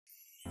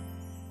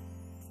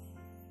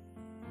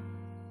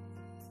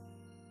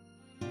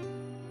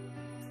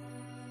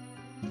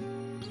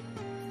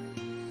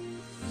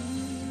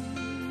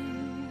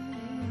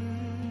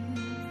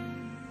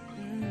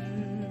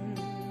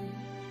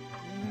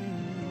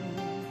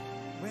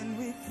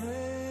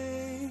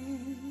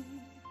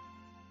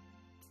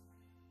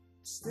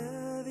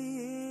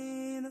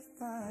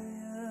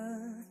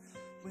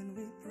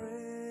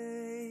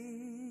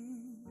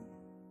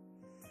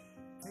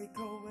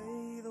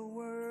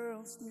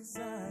heart's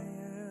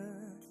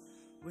desire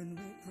when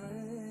we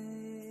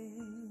pray.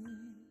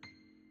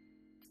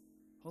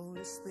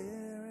 Holy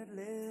Spirit,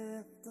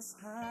 lift us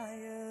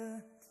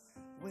higher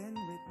when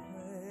we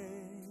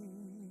pray.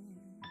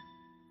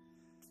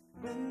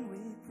 When we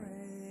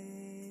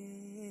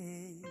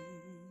pray,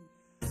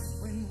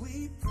 when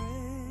we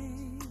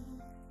pray,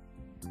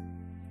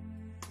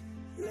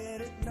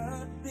 let it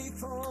not be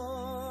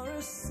for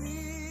a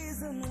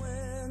season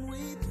when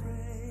we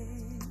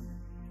pray.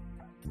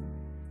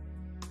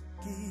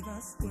 Give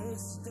us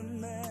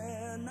wisdom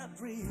and not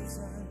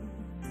reason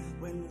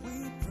when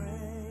we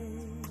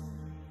pray.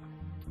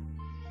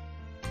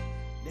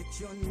 Let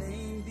your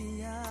name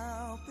be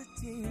our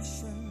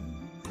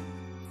petition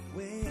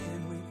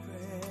when we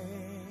pray.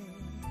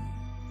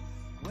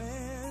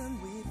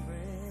 When we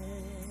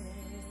pray,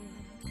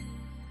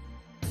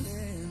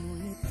 when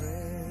we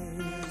pray,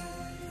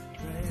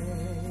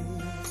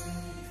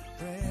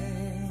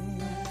 pray,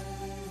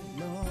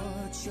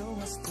 Lord, show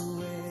us the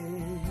way.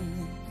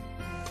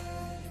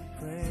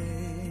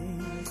 Pray,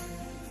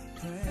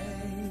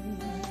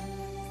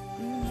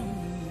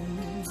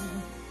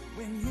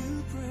 when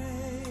you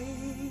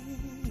pray,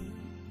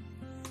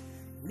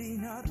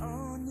 lean not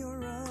on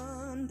your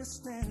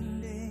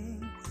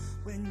understanding.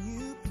 When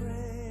you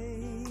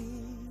pray,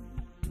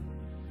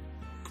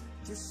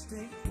 just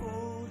take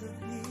hold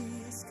of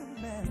His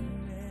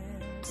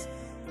commandments.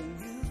 When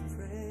you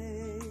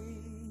pray,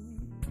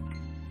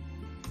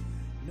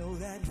 know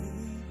that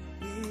He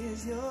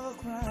is your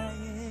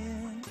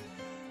crying.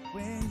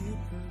 When you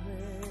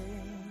pray,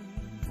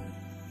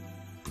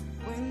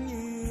 when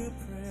you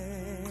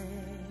pray,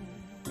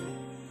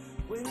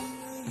 when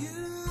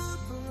you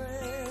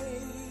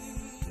pray,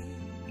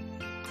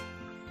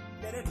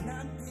 let it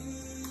not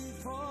be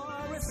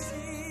for a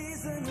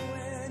season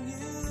when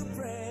you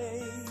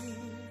pray.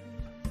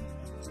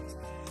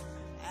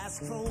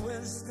 Ask for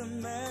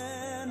wisdom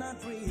and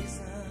not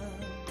reason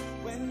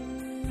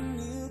when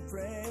you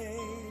pray.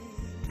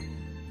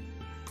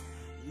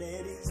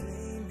 Let His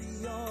name be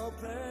your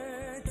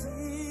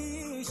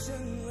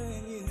petition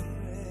when you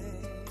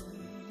pray.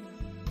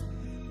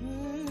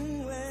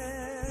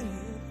 When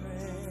you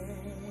pray,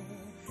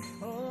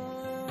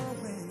 oh,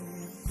 when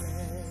you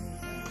pray,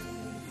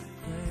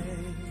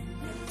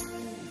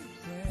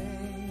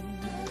 pray,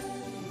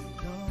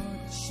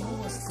 Lord, show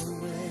us the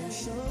way,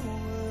 show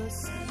us,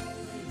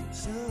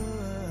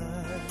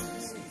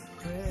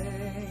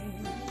 pray.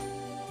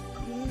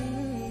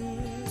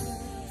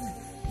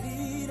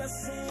 Lead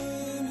us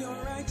in your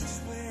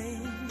righteous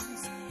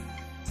ways.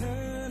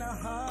 Turn our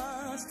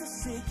hearts to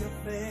seek your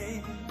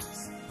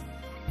face.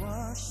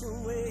 Wash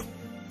away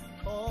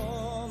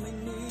all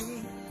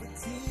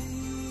iniquity.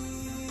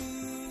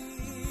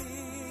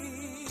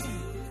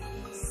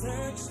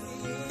 Search the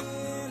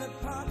inner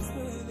parts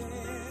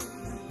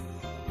within.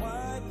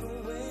 Wipe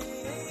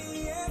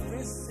away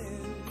every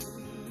sin.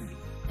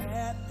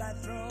 At thy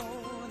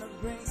throne of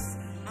grace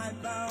I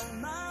bow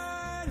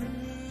my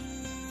knees.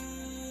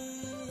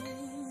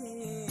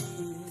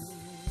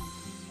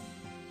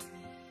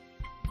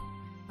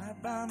 I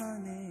bow my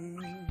knee.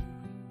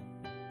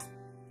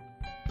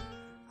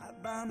 I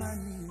bow my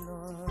knee,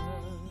 Lord.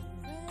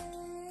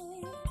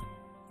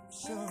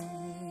 Show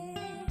me,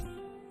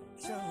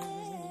 show me.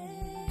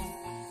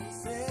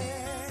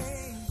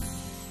 Say,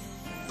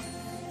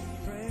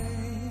 pray,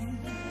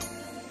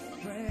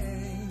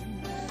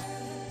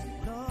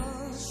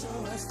 Lord,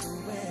 show us the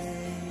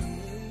way.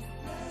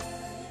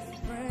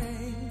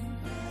 Pray,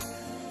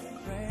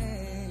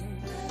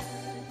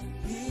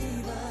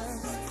 give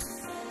us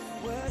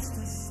words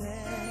to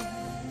say.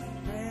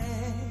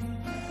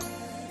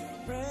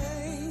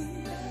 Pray,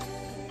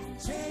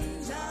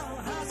 change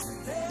our hearts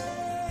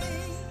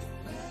today.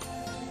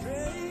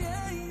 Pray,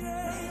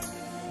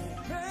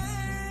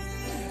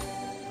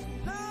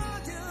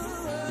 Lord, you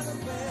are the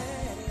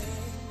way.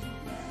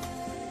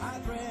 I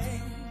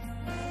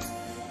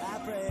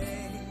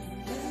pray,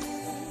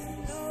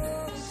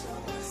 Lord,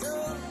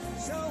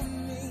 show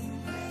me,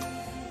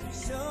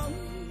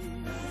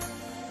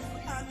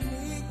 I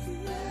need you.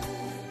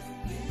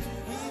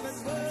 Give us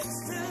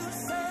words to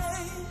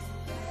say.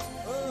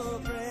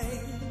 Oh, pray,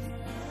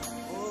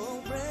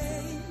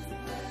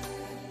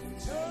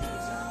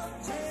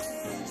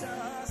 change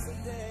us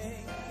today.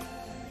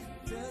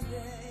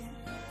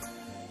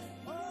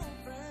 Oh,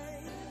 pray,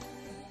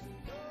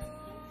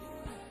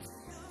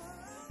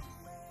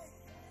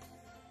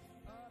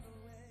 all the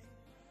way.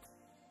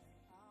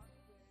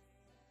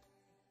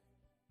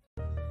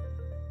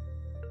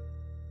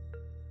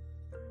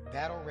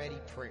 Battle Ready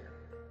Prayer.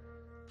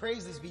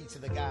 Praises be to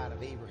the God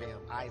of Abraham,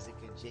 Isaac,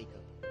 and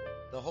Jacob,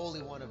 the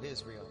Holy One of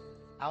Israel,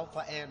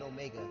 Alpha and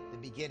Omega, the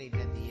beginning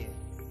and the end.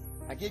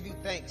 I give you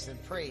thanks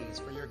and praise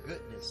for your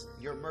goodness,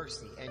 your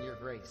mercy, and your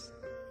grace.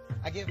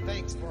 I give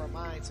thanks for a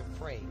mind to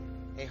pray,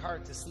 a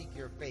heart to seek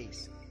your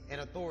face, and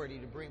authority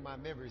to bring my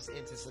members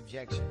into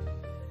subjection.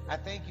 I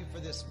thank you for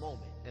this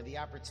moment and the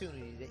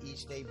opportunity that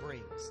each day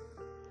brings.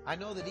 I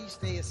know that each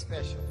day is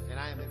special, and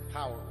I am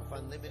empowered with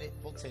unlimited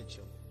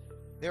potential.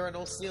 There are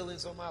no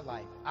ceilings on my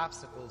life,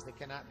 obstacles that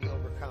cannot be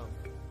overcome,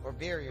 or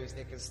barriers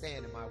that can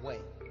stand in my way.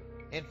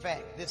 In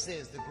fact, this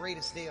is the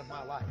greatest day of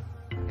my life,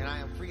 and I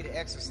am free to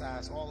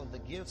exercise all of the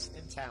gifts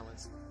and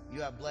talents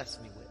you have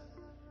blessed me with.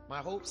 My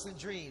hopes and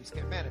dreams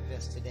can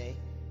manifest today,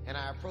 and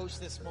I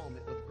approach this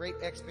moment with great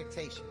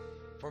expectation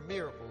for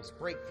miracles,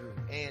 breakthrough,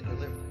 and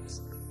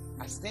deliverance.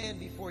 I stand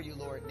before you,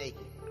 Lord,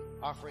 naked,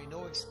 offering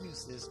no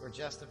excuses or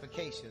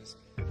justifications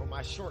for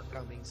my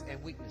shortcomings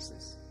and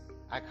weaknesses.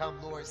 I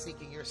come, Lord,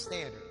 seeking your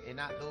standard and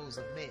not those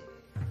of men.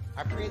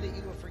 I pray that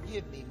you will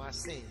forgive me my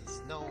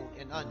sins, known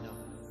and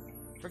unknown.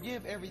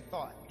 Forgive every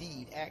thought,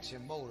 deed,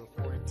 action, motive,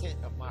 or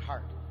intent of my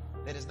heart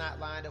that is not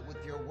lined up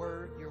with your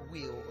word, your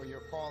will, or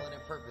your calling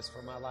and purpose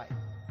for my life.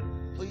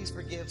 Please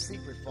forgive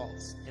secret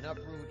faults and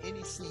uproot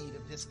any seed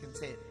of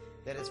discontent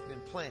that has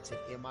been planted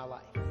in my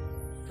life.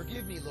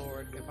 Forgive me,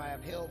 Lord, if I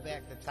have held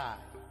back the tide,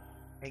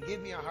 and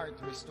give me a heart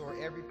to restore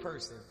every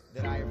person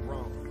that I have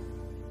wronged.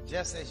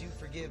 Just as you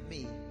forgive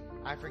me,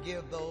 I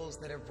forgive those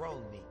that have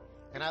wronged me,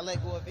 and I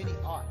let go of any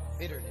aught,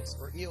 bitterness,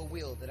 or ill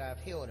will that I have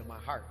held in my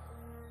heart.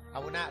 I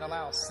will not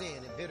allow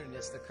sin and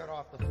bitterness to cut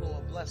off the flow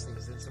of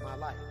blessings into my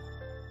life.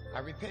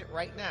 I repent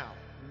right now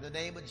in the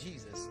name of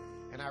Jesus,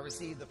 and I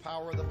receive the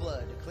power of the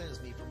blood to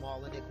cleanse me from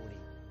all iniquity.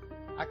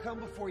 I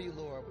come before you,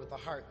 Lord, with a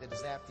heart that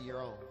is after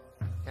your own,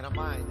 and a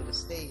mind that is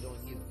stayed on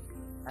you.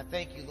 I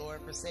thank you,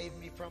 Lord, for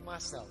saving me from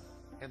myself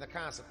and the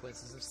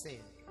consequences of sin.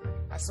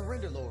 I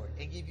surrender, Lord,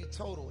 and give you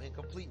total and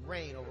complete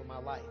reign over my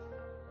life.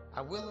 I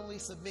willingly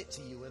submit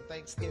to you in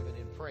thanksgiving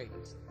and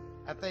praise.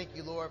 I thank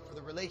you, Lord, for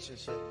the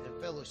relationship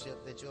and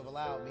fellowship that you have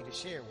allowed me to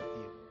share with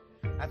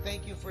you. I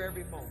thank you for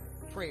every moment,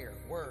 prayer,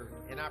 word,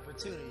 and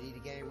opportunity to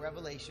gain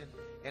revelation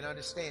and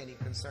understanding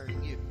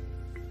concerning you.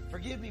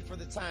 Forgive me for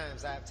the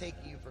times I have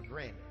taken you for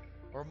granted,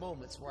 or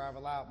moments where I've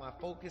allowed my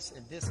focus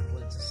and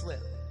discipline to slip.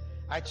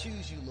 I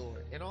choose you,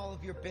 Lord, in all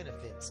of your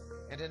benefits,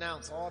 and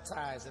denounce all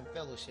ties and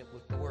fellowship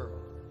with the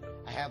world.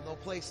 I have no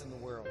place in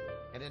the world,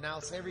 and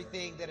denounce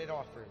everything that it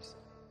offers.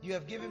 You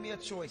have given me a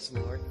choice,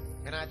 Lord,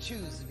 and I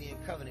choose to be in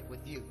covenant with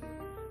you.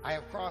 I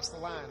have crossed the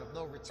line of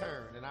no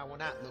return, and I will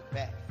not look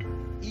back.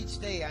 Each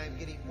day I am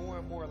getting more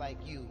and more like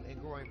you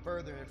and growing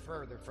further and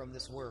further from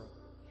this world.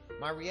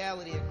 My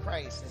reality in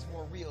Christ is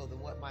more real than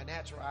what my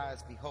natural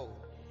eyes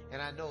behold, and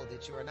I know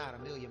that you are not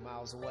a million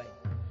miles away.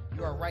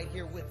 You are right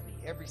here with me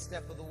every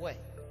step of the way.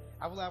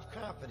 I will have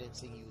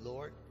confidence in you,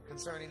 Lord,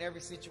 concerning every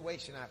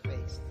situation I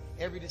face,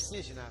 every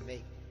decision I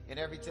make, and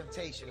every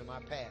temptation in my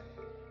path.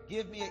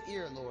 Give me an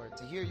ear, Lord,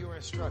 to hear your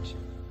instruction,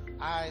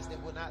 eyes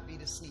that will not be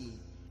deceived,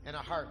 and a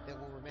heart that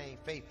will remain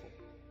faithful.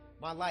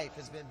 My life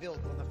has been built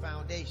on the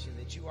foundation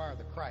that you are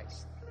the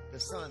Christ, the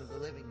Son of the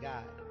living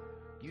God.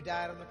 You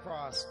died on the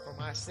cross for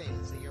my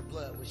sins, and your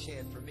blood was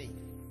shed for me.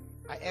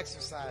 I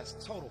exercise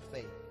total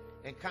faith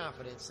and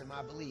confidence in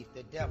my belief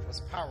that death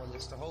was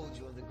powerless to hold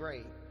you in the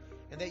grave,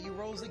 and that you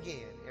rose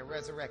again and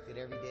resurrected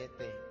every dead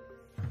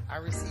thing. I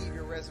receive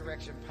your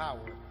resurrection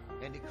power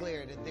and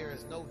declare that there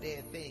is no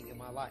dead thing in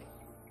my life.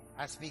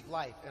 I speak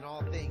life in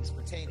all things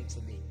pertaining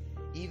to me.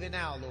 Even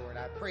now, Lord,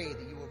 I pray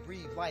that you will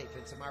breathe life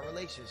into my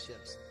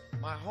relationships,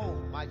 my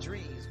home, my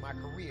dreams, my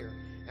career,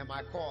 and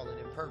my calling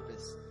and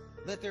purpose.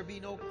 Let there be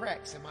no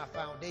cracks in my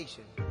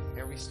foundation,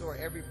 and restore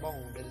every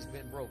bone that has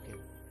been broken.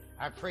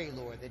 I pray,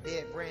 Lord, that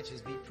dead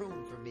branches be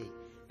pruned for me,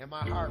 and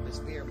my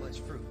harvest bear much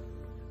fruit.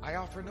 I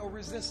offer no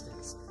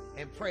resistance,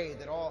 and pray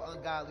that all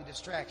ungodly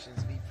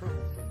distractions be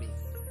pruned from me,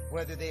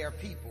 whether they are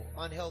people,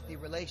 unhealthy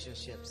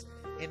relationships,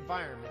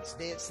 environments,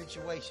 dead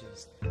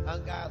situations,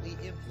 ungodly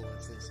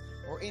influences,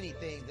 or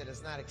anything that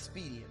is not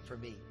expedient for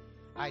me.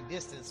 I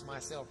distance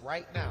myself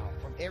right now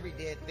from every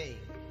dead thing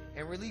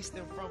and release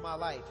them from my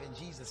life in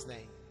Jesus'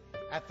 name.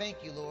 I thank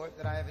you, Lord,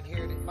 that I have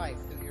inherited life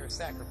through your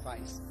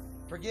sacrifice,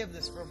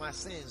 forgiveness for my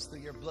sins through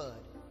your blood,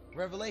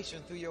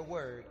 revelation through your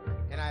word,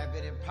 and I have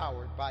been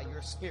empowered by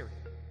your spirit.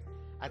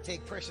 I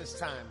take precious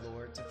time,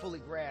 Lord, to fully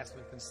grasp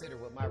and consider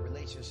what my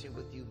relationship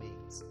with you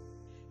means.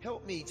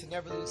 Help me to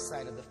never lose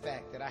sight of the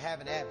fact that I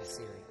have an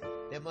adversary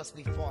that must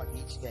be fought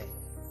each day.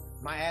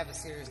 My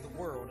adversary is the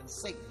world, and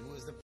Satan, who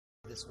is the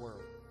prince of this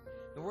world.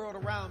 The world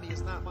around me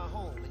is not my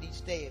home, and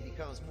each day it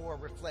becomes more a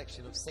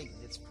reflection of Satan,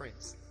 its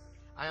prince.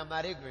 I am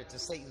not ignorant to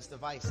Satan's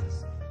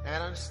devices, and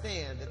I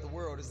understand that the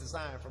world is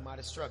designed for my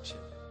destruction.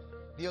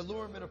 The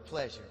allurement of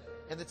pleasure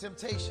and the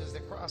temptations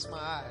that cross my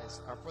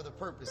eyes are for the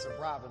purpose of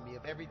robbing me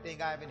of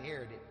everything I have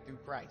inherited through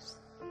Christ.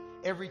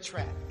 Every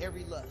trap,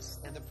 every lust,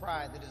 and the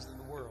pride that is in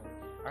the world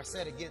are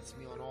set against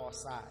me on all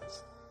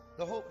sides.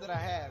 The hope that I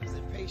have is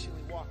in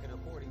patiently walking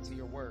according to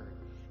your word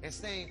and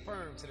staying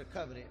firm to the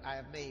covenant I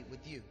have made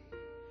with you.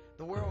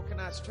 The world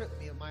cannot strip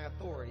me of my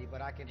authority,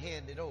 but I can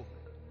hand it over.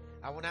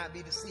 I will not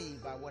be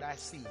deceived by what I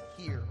see,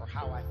 hear, or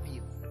how I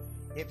feel.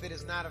 If it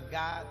is not of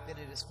God, then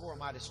it is for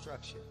my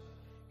destruction.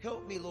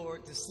 Help me,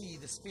 Lord, to see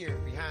the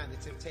spirit behind the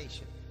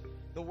temptation.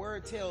 The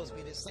word tells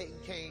me that Satan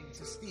came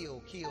to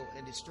steal, kill,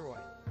 and destroy.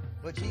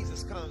 But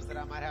Jesus comes that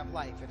I might have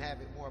life and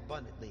have it more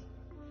abundantly.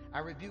 I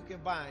rebuke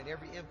and bind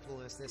every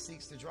influence that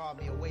seeks to draw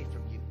me away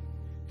from you.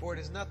 For it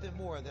is nothing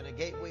more than a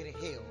gateway to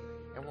hell,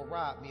 and will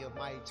rob me of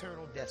my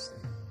eternal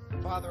destiny.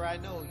 Father, I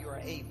know you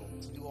are able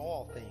to do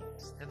all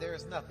things, and there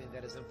is nothing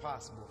that is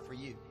impossible for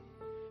you.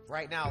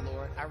 Right now,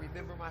 Lord, I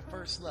remember my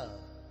first love,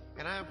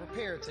 and I am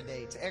prepared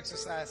today to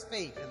exercise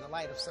faith in the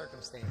light of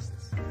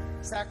circumstances,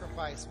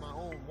 sacrifice my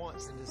own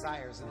wants and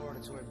desires in order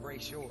to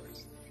embrace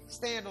yours,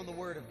 stand on the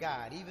word of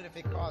God even if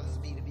it causes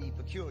me to be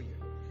peculiar,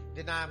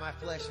 deny my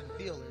flesh and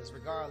feelings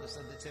regardless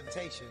of the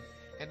temptation,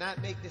 and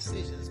not make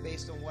decisions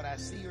based on what I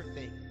see or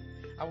think.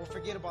 I will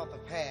forget about the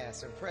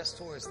past and press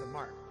towards the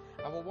mark.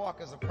 I will walk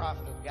as a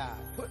prophet of God,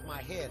 put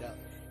my head up,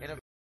 and if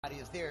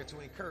somebody is there to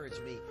encourage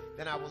me,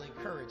 then I will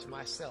encourage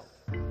myself.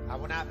 I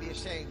will not be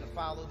ashamed to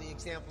follow the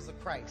examples of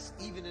Christ,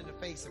 even in the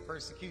face of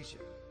persecution,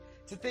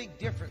 to think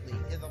differently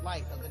in the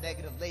light of the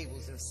negative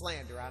labels and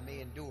slander I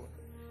may endure.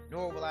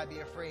 Nor will I be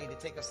afraid to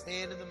take a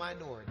stand in the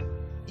minority,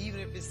 even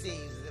if it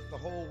seems as if the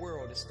whole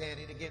world is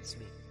standing against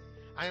me.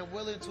 I am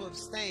willing to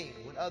abstain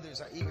when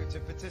others are eager to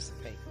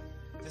participate,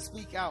 to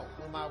speak out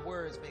when my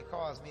words may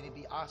cause me to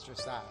be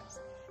ostracized,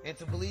 and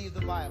to believe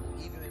the Bible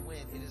even when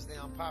it is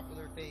the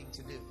unpopular thing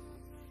to do.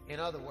 In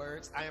other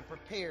words, I am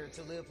prepared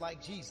to live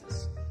like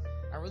Jesus.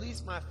 I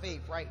release my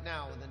faith right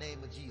now in the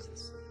name of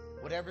Jesus.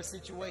 Whatever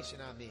situation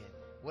I'm in,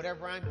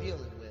 whatever I'm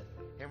dealing with,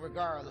 and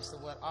regardless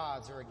of what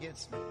odds are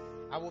against me,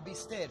 I will be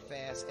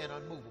steadfast and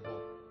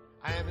unmovable.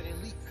 I am an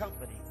elite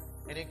company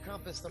and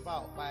encompassed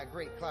about by a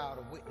great cloud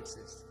of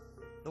witnesses.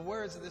 The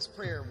words of this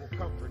prayer will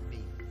comfort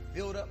me,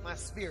 build up my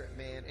spirit,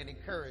 man, and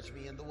encourage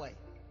me in the way.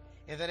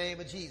 In the name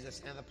of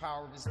Jesus and the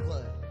power of his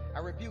blood, I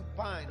rebuke,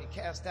 bind, and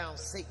cast down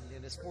Satan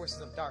and his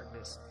forces of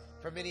darkness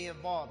from any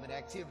involvement,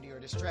 activity, or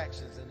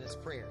distractions in this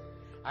prayer.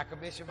 I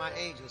commission my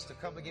angels to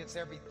come against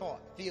every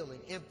thought, feeling,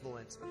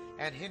 influence,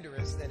 and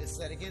hindrance that is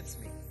set against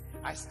me.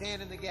 I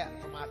stand in the gap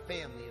for my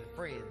family and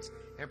friends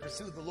and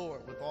pursue the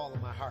Lord with all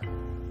of my heart.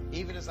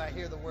 Even as I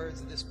hear the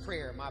words of this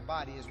prayer, my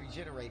body is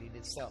regenerating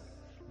itself.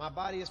 My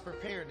body is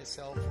preparing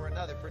itself for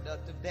another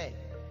productive day.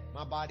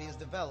 My body is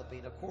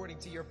developing according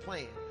to your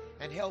plan,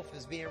 and health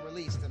is being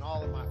released in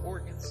all of my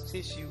organs,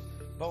 tissue,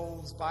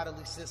 bones,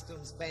 bodily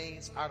systems,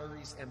 veins,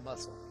 arteries, and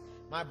muscle.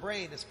 My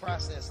brain is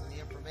processing the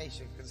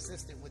information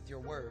consistent with your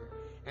word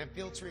and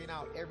filtering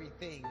out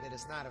everything that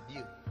is not of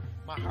you.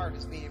 My heart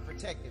is being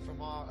protected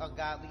from all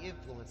ungodly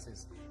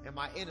influences, and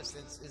my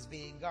innocence is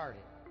being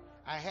guarded.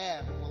 I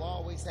have and will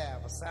always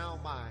have a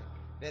sound mind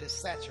that is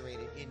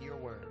saturated in your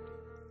word.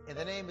 In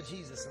the name of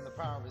Jesus and the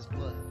power of his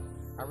blood,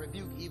 I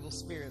rebuke evil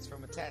spirits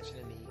from attaching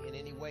to me in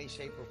any way,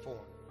 shape, or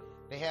form.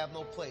 They have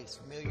no place,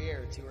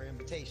 familiarity, or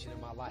invitation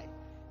in my life.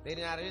 They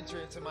do not enter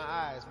into my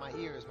eyes, my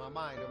ears, my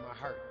mind, or my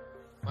heart.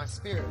 My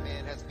spirit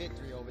man has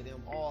victory over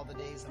them all the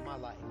days of my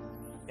life.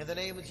 In the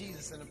name of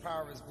Jesus and the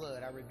power of his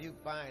blood, I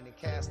rebuke, bind, and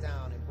cast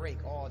down and break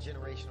all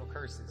generational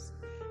curses.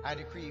 I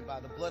decree by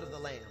the blood of the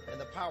Lamb and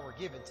the power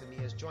given to me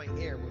as joint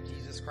heir with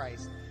Jesus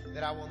Christ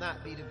that I will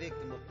not be the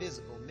victim of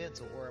physical,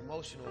 mental, or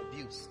emotional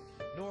abuse,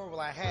 nor will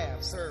I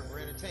have, serve, or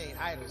entertain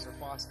idols or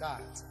false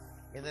gods.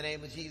 In the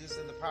name of Jesus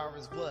and the power of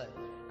his blood,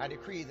 I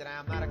decree that I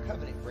am not a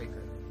covenant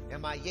breaker,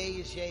 and my yea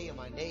is yea and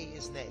my nay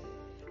is nay.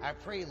 I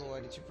pray,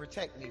 Lord, that you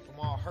protect me from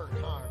all hurt,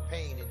 harm,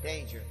 pain, and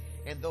danger,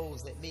 and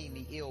those that mean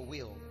me ill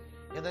will.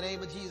 In the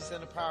name of Jesus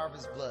and the power of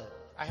his blood,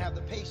 I have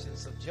the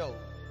patience of Job,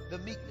 the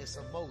meekness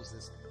of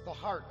Moses, the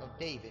heart of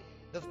David,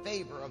 the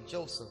favor of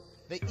Joseph,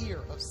 the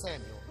ear of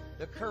Samuel,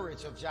 the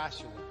courage of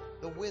Joshua,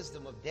 the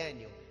wisdom of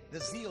Daniel, the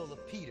zeal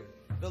of Peter,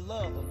 the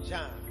love of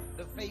John,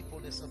 the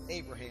faithfulness of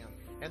Abraham,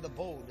 and the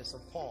boldness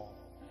of Paul.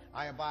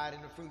 I abide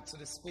in the fruits of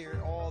the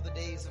Spirit all the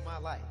days of my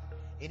life,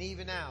 and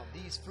even now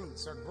these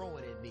fruits are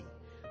growing in me.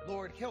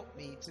 Lord, help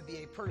me to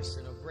be a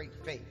person of great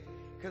faith,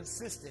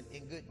 consistent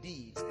in good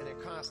deeds, and a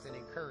constant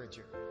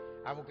encourager.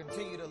 I will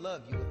continue to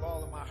love you with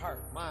all of my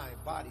heart, mind,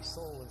 body,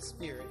 soul, and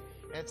spirit,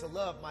 and to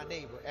love my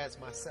neighbor as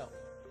myself.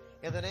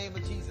 In the name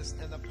of Jesus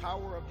and the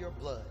power of your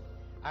blood,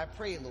 I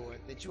pray, Lord,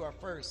 that you are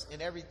first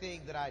in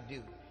everything that I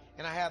do,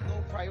 and I have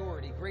no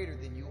priority greater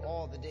than you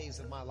all the days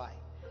of my life.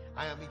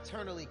 I am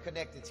eternally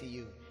connected to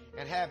you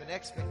and have an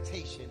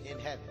expectation in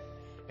heaven.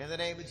 In the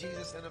name of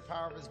Jesus and the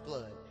power of his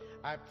blood,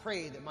 I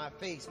pray that my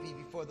face be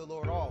before the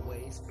Lord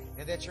always,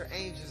 and that your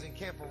angels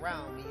encamp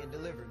around me and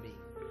deliver me.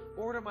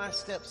 Order my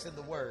steps in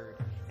the word,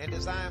 and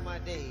design my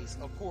days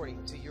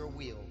according to your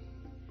will.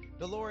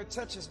 The Lord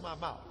touches my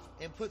mouth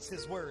and puts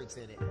his words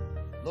in it.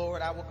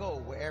 Lord, I will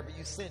go wherever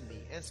you send me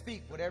and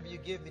speak whatever you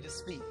give me to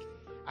speak.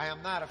 I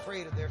am not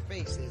afraid of their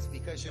faces,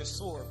 because your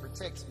sword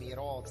protects me at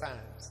all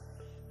times.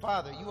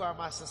 Father, you are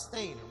my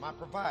sustainer, my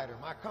provider,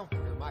 my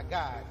comforter, my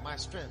guide, my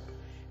strength,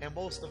 and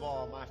most of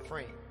all, my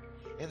friend.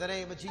 In the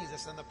name of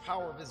Jesus and the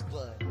power of his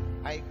blood,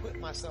 I equip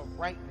myself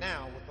right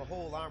now with the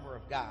whole armor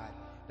of God,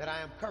 that I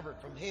am covered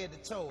from head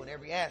to toe in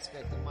every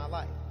aspect of my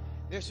life.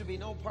 There should be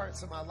no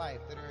parts of my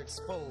life that are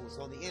exposed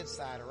on the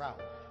inside or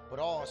out, but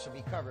all should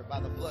be covered by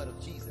the blood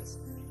of Jesus.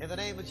 In the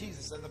name of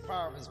Jesus and the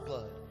power of his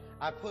blood,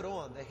 I put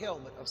on the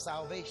helmet of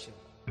salvation.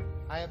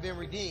 I have been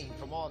redeemed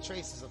from all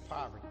traces of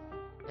poverty,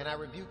 and I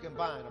rebuke and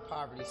bind a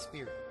poverty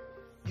spirit.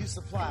 You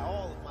supply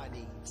all of my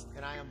needs,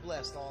 and I am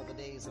blessed all the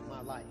days of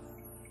my life.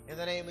 In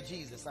the name of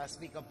Jesus, I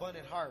speak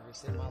abundant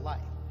harvest in my life.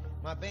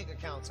 My bank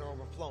accounts are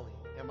overflowing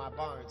and my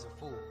barns are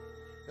full.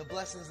 The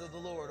blessings of the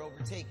Lord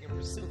overtake and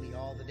pursue me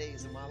all the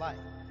days of my life.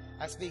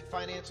 I speak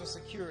financial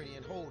security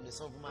and wholeness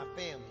over my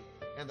family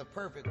and the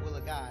perfect will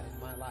of God in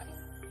my life.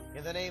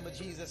 In the name of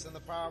Jesus and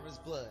the power of his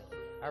blood,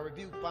 I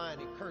rebuke,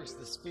 bind, and curse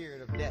the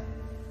spirit of death.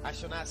 I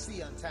shall not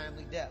see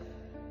untimely death,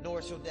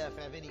 nor shall death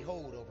have any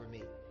hold over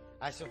me.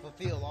 I shall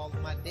fulfill all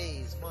of my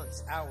days,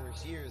 months,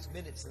 hours, years,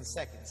 minutes, and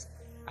seconds.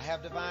 I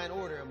have divine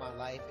order in my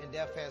life, and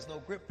death has no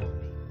grip on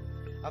me.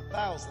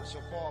 1,000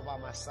 shall fall by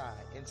my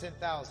side, and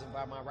 10,000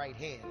 by my right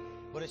hand,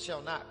 but it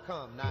shall not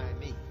come nigh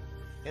me.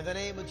 In the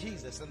name of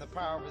Jesus and the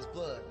power of his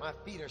blood, my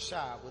feet are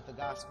shod with the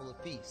gospel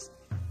of peace.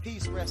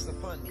 Peace rests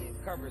upon me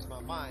and covers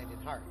my mind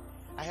and heart.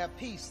 I have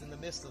peace in the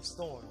midst of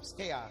storms,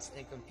 chaos,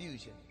 and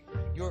confusion.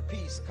 Your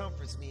peace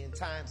comforts me in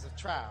times of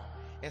trial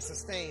and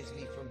sustains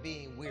me from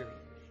being weary.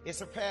 It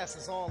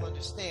surpasses all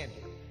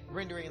understanding,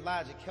 rendering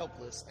logic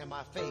helpless, and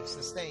my faith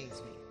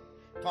sustains me.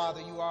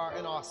 Father, you are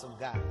an awesome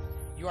God.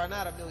 You are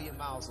not a million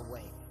miles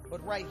away,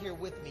 but right here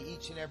with me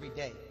each and every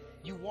day.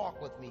 You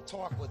walk with me,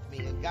 talk with me,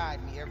 and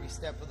guide me every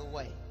step of the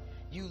way.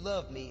 You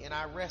love me, and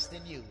I rest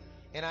in you,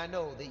 and I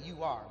know that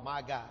you are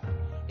my God.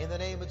 In the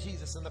name of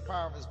Jesus and the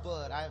power of his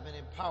blood, I have been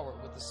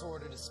empowered with the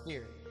sword of the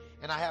Spirit,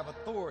 and I have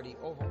authority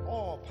over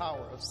all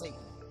power of Satan.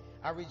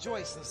 I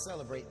rejoice and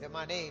celebrate that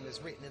my name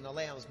is written in the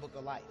Lamb's book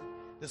of life.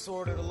 The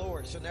sword of the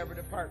Lord shall never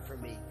depart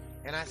from me,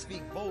 and I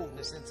speak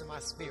boldness into my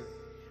spirit.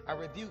 I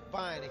rebuke,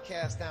 bind, and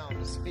cast down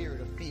the spirit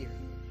of fear.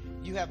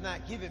 You have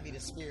not given me the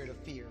spirit of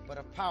fear, but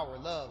of power,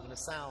 love, and a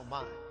sound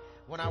mind.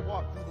 When I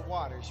walk through the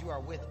waters, you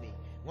are with me.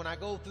 When I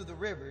go through the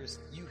rivers,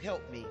 you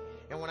help me.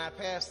 And when I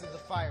pass through the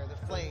fire,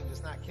 the flame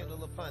does not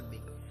kindle upon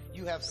me.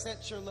 You have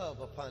set your love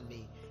upon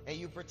me, and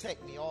you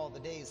protect me all the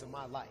days of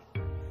my life.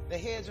 The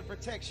hedge of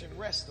protection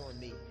rests on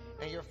me,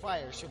 and your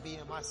fire shall be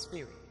in my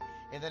spirit.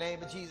 In the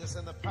name of Jesus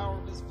and the power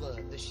of his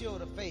blood, the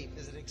shield of faith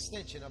is an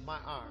extension of my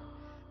arm.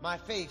 My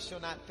faith shall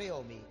not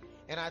fail me,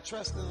 and I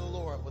trust in the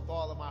Lord with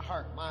all of my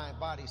heart, mind,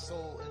 body,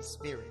 soul, and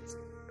spirit.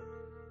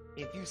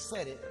 If you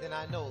said it, then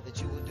I know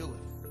that you will do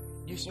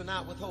it. You shall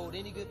not withhold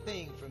any good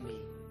thing from me,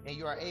 and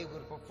you are able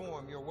to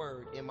perform your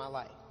word in my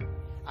life.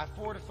 I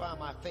fortify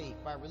my faith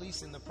by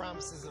releasing the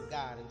promises of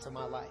God into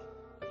my life.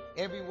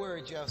 Every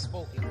word you have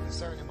spoken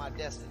concerning my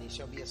destiny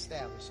shall be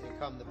established and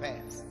come to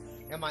pass,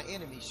 and my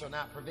enemies shall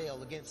not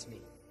prevail against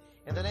me.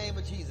 In the name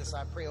of Jesus,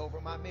 I pray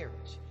over my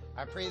marriage.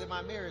 I pray that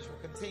my marriage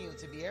will continue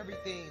to be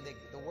everything that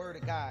the word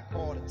of God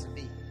called it to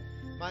be.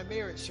 My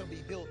marriage shall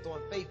be built on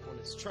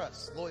faithfulness,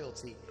 trust,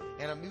 loyalty,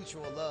 and a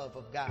mutual love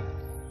of God.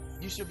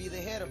 You shall be the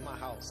head of my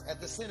house,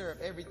 at the center of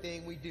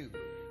everything we do,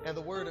 and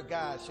the word of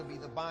God shall be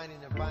the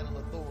binding and final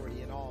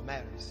authority in all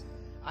matters.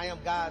 I am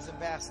God's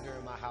ambassador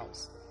in my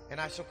house,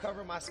 and I shall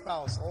cover my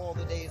spouse all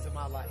the days of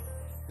my life,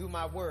 through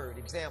my word,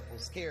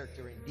 examples,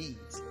 character, and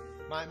deeds.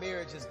 My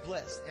marriage is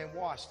blessed and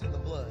washed in the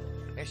blood,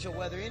 and shall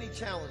weather any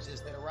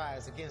challenges that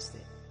arise against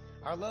it.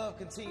 Our love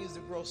continues to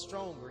grow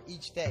stronger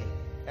each day,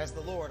 as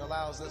the Lord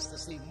allows us to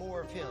see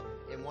more of him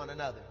in one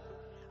another.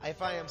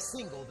 If I am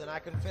single, then I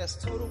confess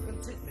total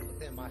contentment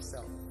within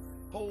myself,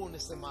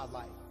 wholeness in my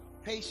life,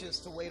 patience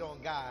to wait on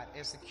God,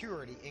 and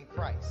security in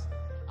Christ.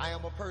 I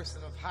am a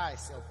person of high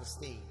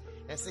self-esteem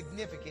and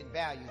significant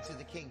value to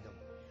the kingdom.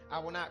 I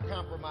will not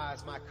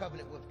compromise my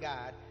covenant with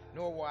God,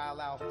 nor will I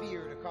allow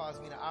fear to cause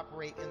me to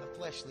operate in the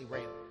fleshly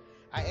realm.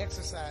 I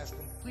exercise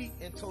complete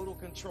and total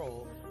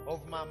control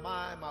over my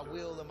mind, my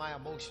will, and my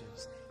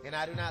emotions, and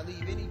I do not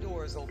leave any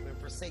doors open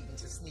for Satan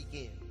to sneak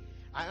in.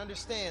 I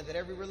understand that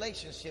every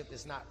relationship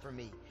is not for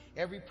me.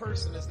 Every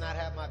person does not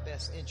have my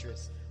best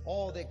interests.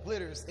 All that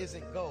glitters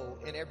isn't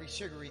gold, and every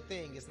sugary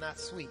thing is not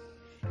sweet.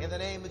 In the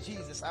name of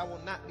Jesus, I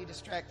will not be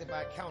distracted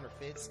by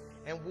counterfeits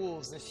and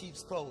wolves in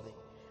sheep's clothing.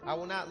 I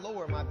will not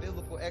lower my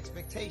biblical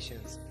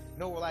expectations,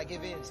 nor will I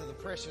give in to the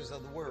pressures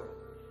of the world.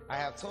 I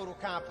have total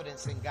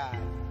confidence in God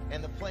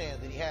and the plan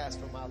that he has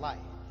for my life.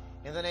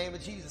 In the name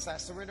of Jesus, I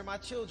surrender my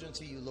children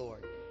to you,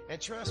 Lord,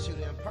 and trust you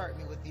to impart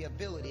me with the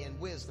ability and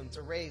wisdom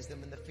to raise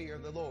them in the fear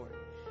of the Lord.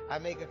 I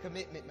make a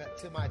commitment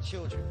to my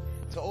children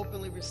to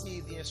openly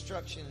receive the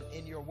instruction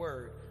in your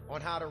word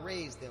on how to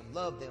raise them,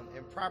 love them,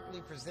 and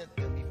properly present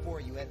them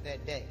before you at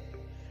that day.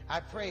 I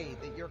pray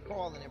that your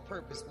calling and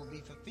purpose will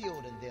be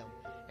fulfilled in them,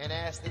 and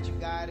ask that you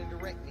guide and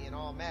direct me in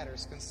all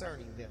matters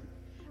concerning them.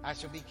 I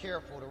shall be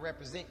careful to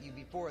represent you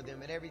before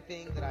them in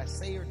everything that I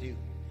say or do.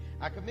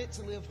 I commit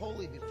to live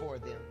holy before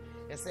them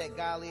and set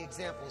godly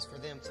examples for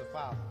them to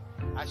follow.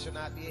 I shall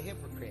not be a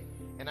hypocrite,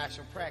 and I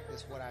shall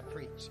practice what I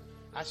preach.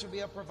 I shall be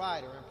a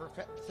provider and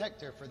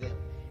protector for them,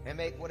 and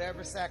make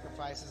whatever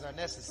sacrifices are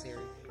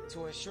necessary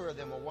to ensure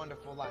them a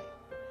wonderful life.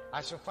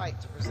 I shall fight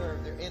to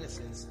preserve their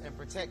innocence and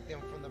protect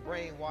them from the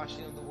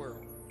brainwashing of the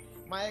world.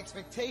 My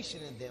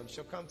expectation in them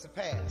shall come to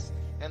pass,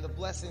 and the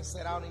blessings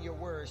set out in your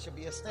word shall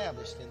be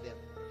established in them.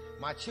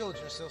 My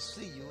children shall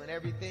see you in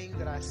everything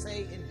that I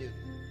say and do.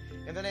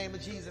 In the name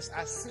of Jesus,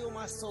 I seal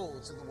my soul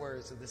to the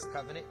words of this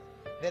covenant,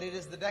 that it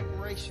is the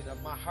declaration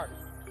of my heart,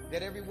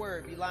 that every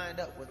word be lined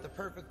up with the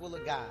perfect will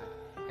of God,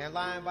 and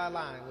line by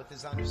line with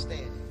his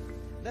understanding.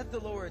 Let the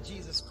Lord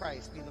Jesus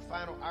Christ be the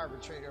final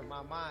arbitrator of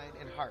my mind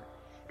and heart,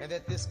 and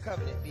that this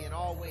covenant be in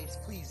all ways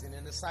pleasing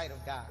in the sight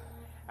of God.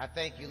 I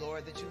thank you,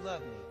 Lord, that you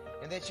love me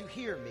and that you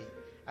hear me.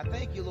 I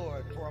thank you,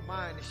 Lord, for a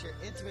mind to share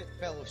intimate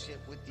fellowship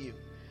with you.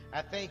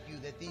 I thank you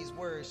that these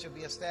words shall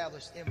be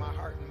established in my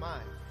heart and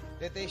mind,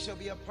 that they shall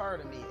be a part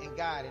of me and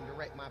guide and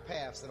direct my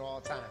paths at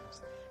all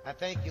times. I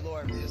thank you,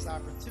 Lord, for this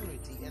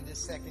opportunity and this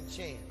second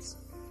chance.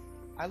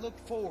 I look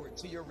forward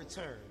to your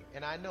return,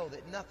 and I know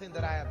that nothing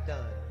that I have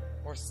done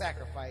or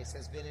sacrificed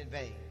has been in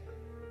vain.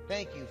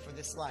 Thank you for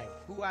this life,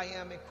 who I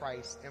am in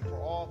Christ, and for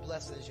all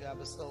blessings you have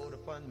bestowed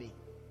upon me.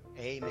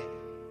 Amen.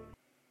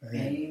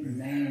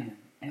 Amen.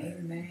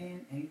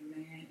 Amen.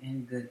 Amen.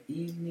 And good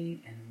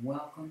evening and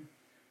welcome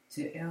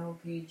to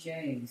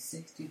LPJ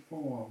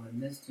 64 with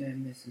Mr.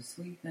 and Mrs.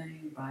 Sweet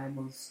Thing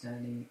Bible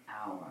Study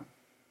Hour.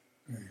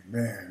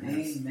 Amen.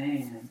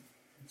 Amen.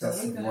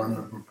 That's a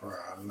wonderful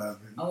prayer. I love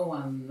it. Oh,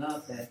 I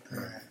love that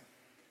prayer.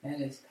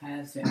 That is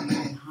Pastor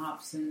Aaron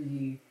Hobson.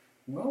 He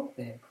wrote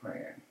that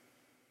prayer.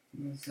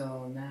 And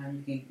so now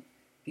you can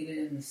get it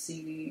in the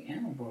CD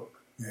and a book.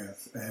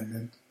 Yes,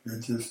 and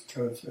it just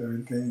touched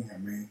everything. I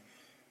mean,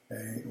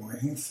 when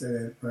he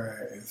said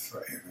prayer, it's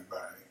for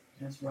everybody.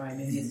 That's right.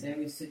 It hits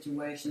every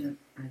situation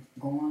that's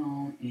going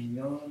on in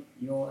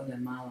yours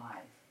and my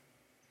life.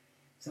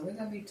 So we're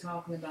going to be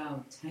talking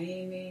about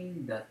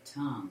taming the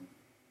tongue.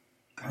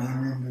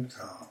 Taming the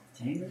tongue.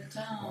 Taming the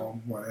tongue. Oh,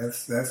 boy,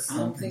 that's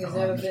something to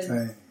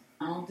understand.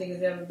 I don't think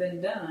it's ever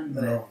been done,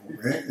 but no,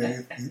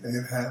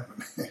 it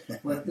happened.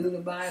 But through the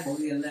Bible,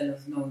 he'll let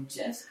us know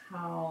just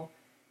how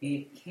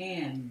it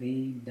can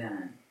be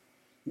done.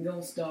 We're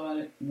going to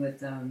start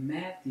with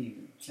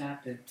Matthew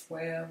chapter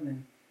 12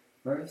 and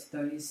verse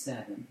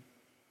 37.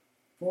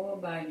 For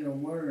by your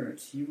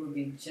words you will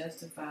be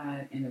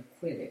justified and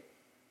acquitted,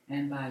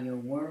 and by your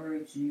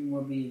words you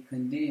will be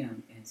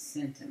condemned and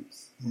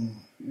sentenced.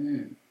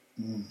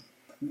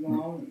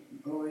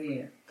 Go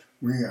ahead.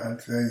 I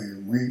tell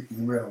you, we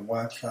better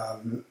watch our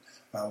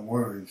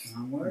words.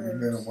 We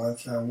better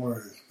watch our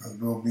words, because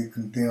we'll be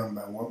condemned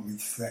by what we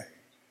say.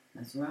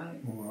 That's right.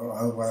 Well,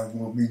 otherwise,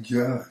 we'll be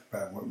judged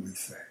by what we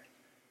say.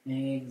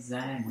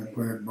 Exactly. We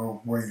put it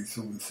both ways,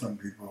 so some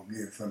people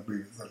get, some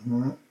people say,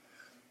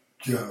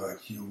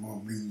 judge, you will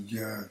be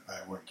judged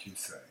by what you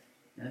say.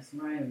 That's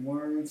right.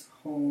 Words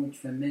hold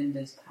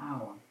tremendous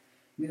power.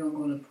 We're going to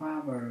go to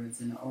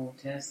Proverbs in the Old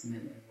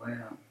Testament as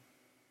well.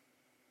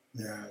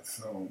 Yeah,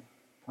 so...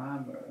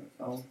 Proverbs,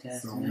 Old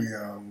Testament.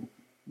 So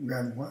we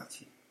got to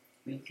watch it.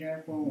 Be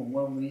careful with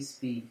what we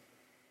speak.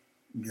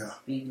 Yeah.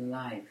 Speak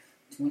life.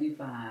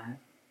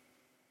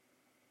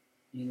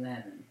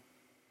 25:11.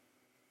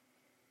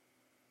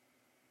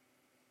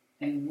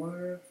 A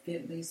word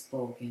fitly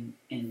spoken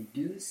in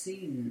due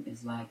season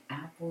is like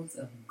apples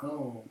of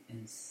gold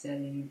in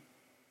setting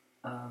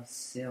of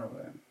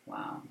silver.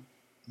 Wow.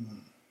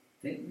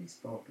 Fitly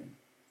spoken.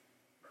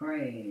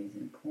 Praise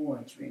and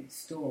poetry,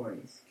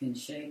 stories can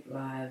shape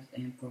lives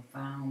in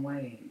profound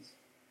ways.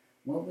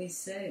 What we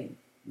say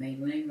may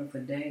linger for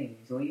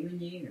days or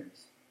even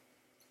years.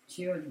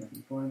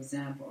 Children, for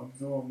example,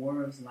 absorb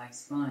words like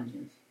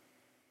sponges.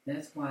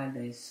 That's why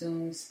they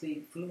soon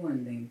speak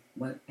fluently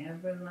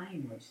whatever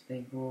language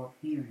they grow up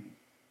hearing.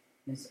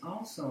 It's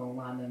also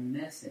why the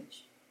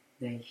message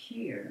they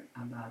hear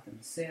about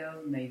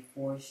themselves may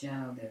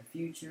foreshadow their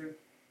future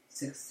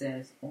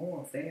success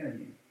or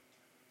failure.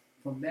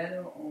 For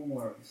better or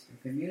worse, the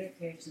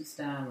communication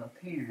style of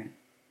parents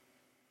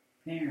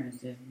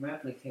is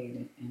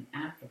replicated and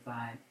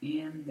amplified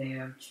in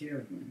their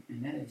children,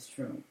 and that is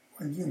true.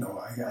 Well,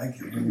 I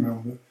can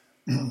remember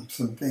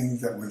some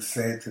things that were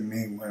said to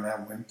me when I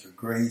went to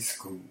grade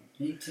school.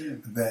 Me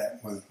too.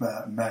 That was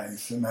not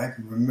nice, and I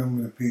can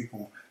remember the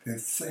people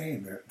that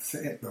said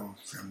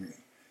those to me.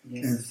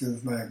 Yes. It's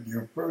just like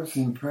your first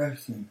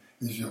impression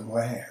is your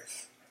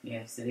last.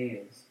 Yes, it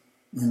is.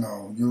 You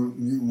know, you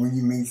when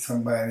you meet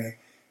somebody,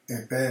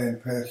 if that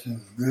impression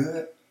is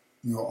good,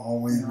 you'll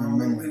always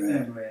remember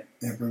that.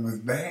 If it was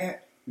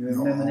bad,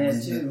 you'll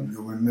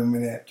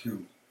remember that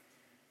too.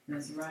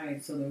 That's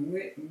right. So the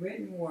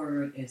written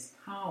word is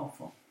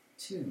powerful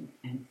too,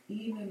 and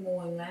even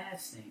more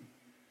lasting.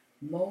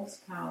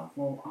 Most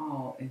powerful of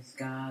all is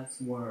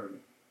God's word.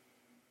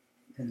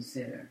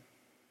 Consider.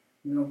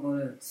 We're going to go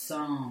to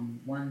Psalm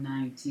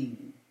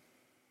 119.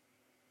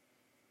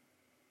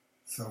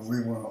 So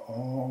we will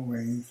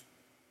always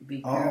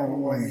be careful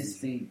what we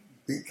speak.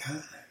 Be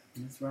kind.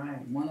 That's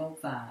right.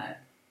 105.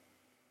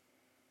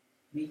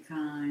 Be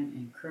kind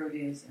and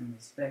courteous and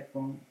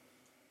respectful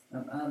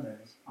of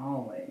others,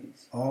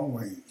 always.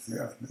 Always,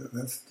 yeah.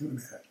 Let's do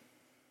that.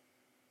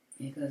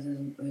 Because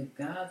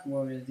God's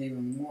word is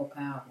even more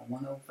powerful.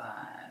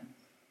 105.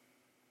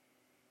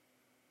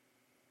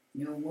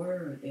 Your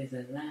word is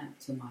a lamp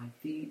to my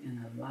feet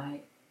and a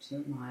light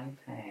to my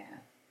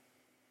path.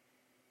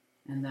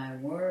 And thy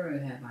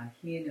word have I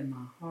hid in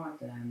my heart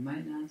that I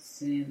might not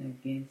sin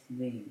against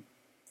thee.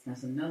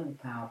 That's another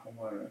powerful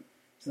word.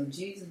 So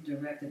Jesus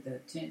directed the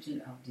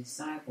attention of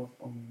disciples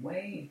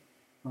away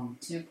from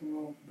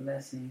temporal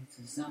blessings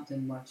to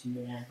something much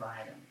more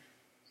vital.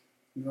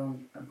 We're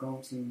going to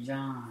go to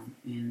John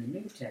in the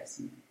New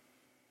Testament.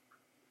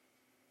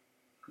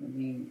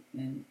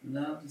 And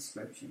love the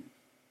scripture.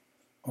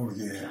 Oh,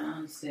 yeah.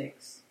 John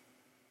 6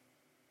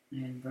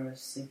 and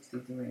verse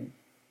 63.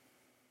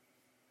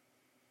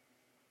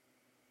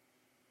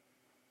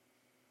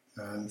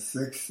 John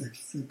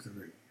 6:63.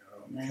 Okay.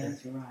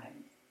 That's right.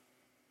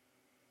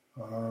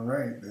 All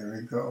right, there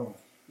we go.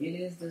 It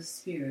is the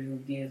Spirit who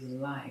gives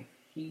life.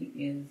 He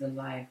is the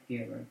life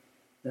giver.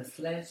 The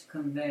flesh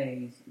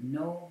conveys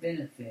no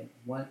benefit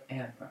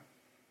whatever.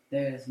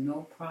 There is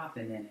no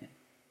profit in it.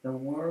 The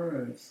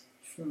words,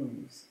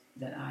 truths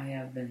that I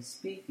have been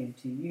speaking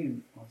to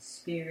you are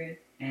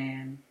spirit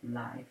and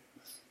life.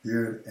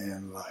 Spirit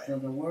and life. So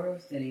the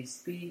words that he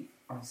speaks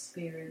are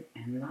spirit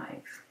and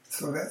life.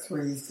 So that's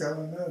what he's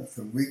telling us.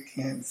 If we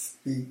can't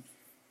speak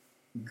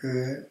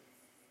good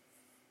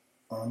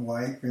on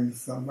life into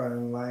somebody's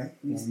life,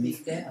 We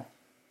speak death.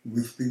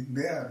 We speak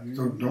death.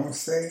 So don't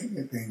say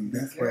anything.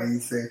 That's why he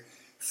say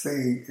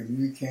if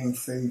you can't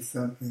say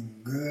something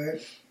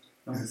good,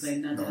 Don't say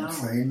nothing at all. Don't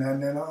say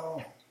nothing at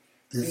all.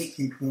 Just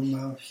keep your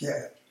mouth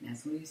shut.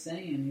 That's what he's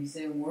saying. He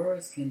said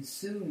words can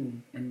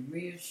soothe and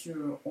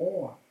reassure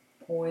or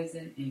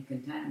poison and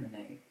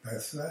contaminate.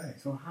 That's right.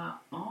 So how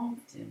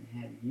often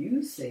have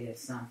you said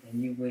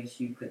something you wish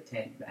you could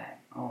take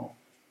back? Oh,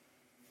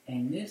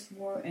 in this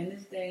world, in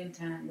this day and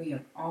time, we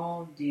have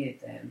all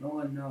did that.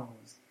 Lord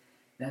knows.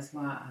 That's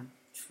why I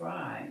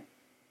try,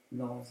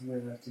 Lord's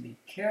will, to be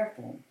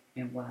careful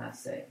in what I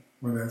say.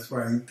 Well, that's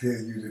why he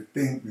tells you to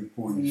think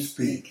before you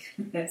speak.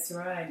 That's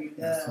right, he does.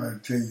 That's why he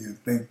tells you to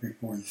think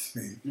before you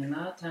speak. And a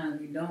lot of times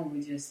we don't.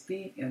 We just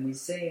speak and we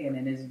say it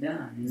and it's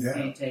done. And you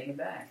can't take it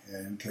back.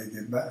 And take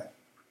it back.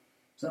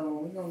 So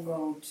we're going to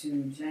go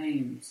to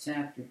James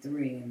chapter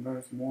 3 and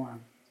verse 1.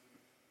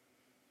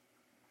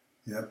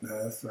 Yep,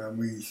 that's why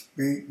we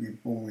speak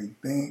before we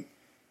think.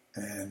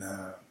 And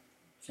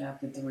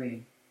chapter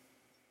 3.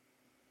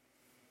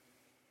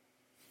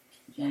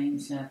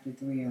 James chapter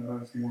 3 and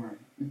verse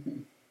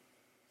 1.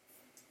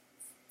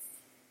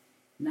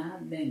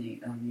 Not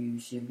many of you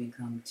should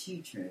become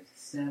teachers,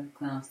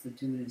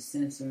 self-constituted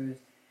censors,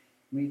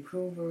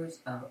 reprovers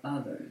of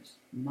others.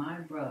 My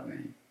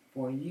brethren,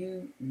 for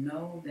you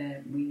know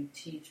that we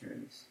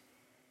teachers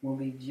will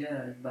be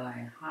judged by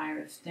a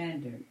higher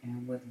standard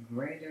and with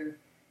greater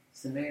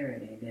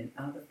severity than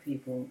other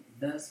people.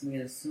 Thus we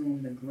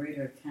assume the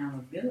greater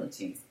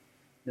accountability,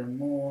 the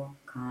more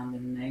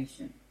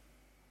condemnation.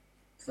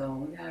 So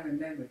we got to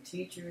remember,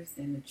 teachers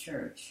in the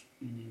church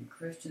and in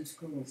Christian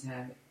schools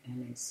have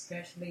an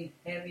especially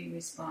heavy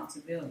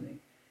responsibility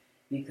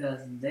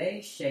because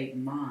they shape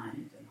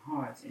minds and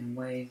hearts in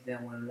ways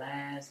that will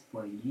last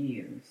for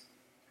years.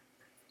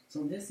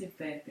 So this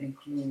effect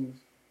includes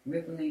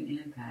rippling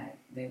impact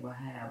they will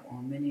have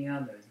on many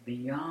others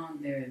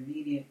beyond their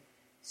immediate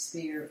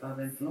sphere of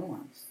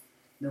influence.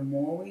 The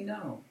more we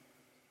know,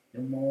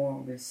 the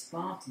more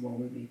responsible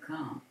we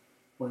become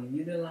for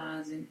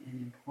utilizing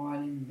and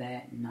imparting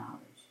that knowledge.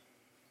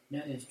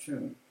 That is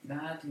true.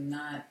 God do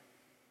not,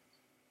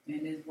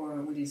 in His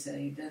word, what He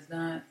say, He does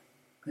not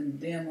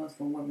condemn us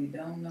for what we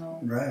don't know.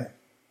 Right.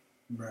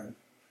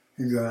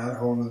 He does not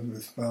hold us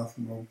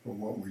responsible for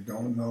what we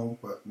don't know,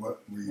 but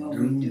what we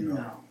do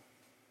know.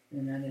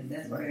 And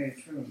that's right.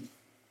 Very true.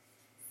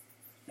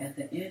 At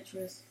the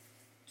entrance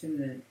to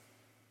the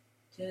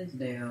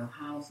Tinsdale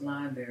House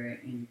Library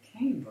in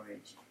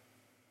Cambridge,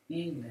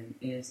 England,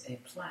 is a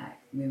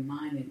plaque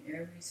reminding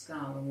every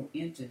scholar who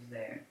enters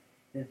there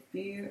the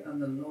fear of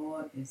the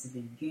Lord is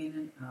the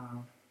beginning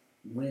of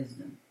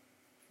wisdom.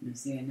 You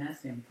see, and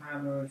that's in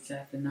Proverbs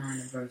chapter 9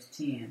 and verse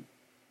 10.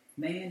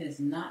 Man is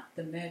not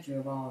the measure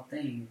of all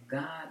things.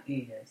 God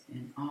is,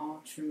 and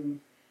all true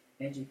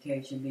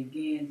education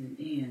begins and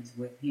ends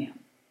with Him.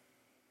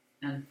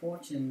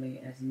 Unfortunately,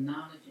 as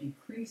knowledge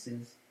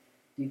increases,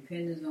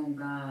 dependence on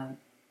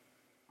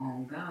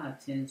God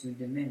tends to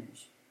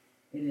diminish.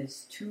 It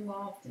is too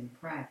often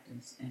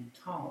practiced and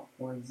taught,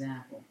 for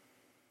example,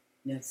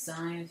 that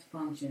science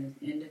functions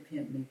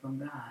independently from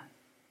God.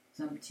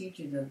 Some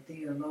teachers of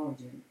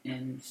theologians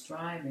and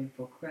striving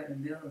for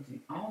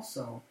credibility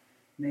also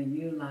may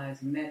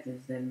utilize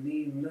methods that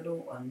leave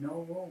little or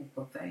no room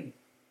for faith.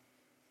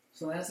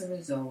 So as a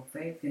result,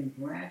 faith can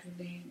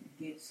gradually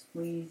get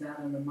squeezed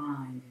out of the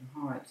minds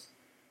and hearts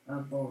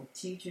of both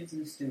teachers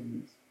and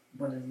students.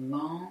 But as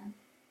long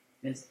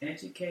as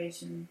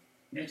educated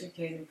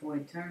for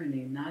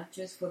eternity, not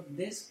just for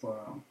this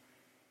world,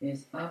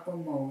 is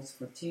uppermost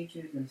for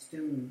teachers and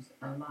students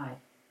alike,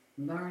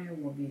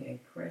 learning will be a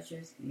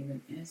precious,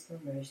 even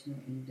inspirational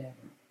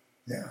endeavor.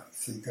 Yeah,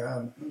 see,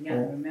 God, we got to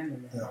remember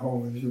that. The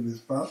whole is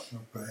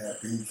responsible for that.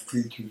 These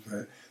teachers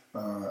that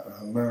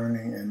are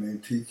learning and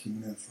they're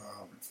teaching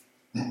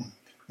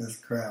this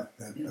crap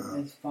that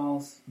it's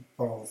false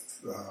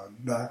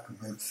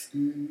documents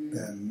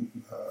that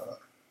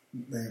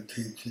they're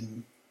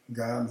teaching.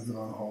 God is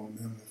going to hold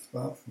them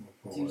responsible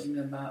for teaching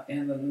it. About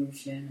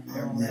evolution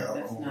and all that.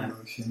 That's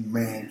evolution.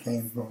 Man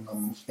came from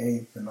the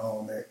ape and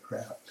all that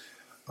crap.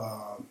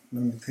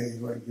 let me tell you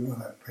what, you're going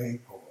to have to pay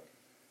for it.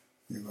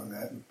 You're going to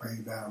have to pay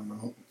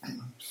down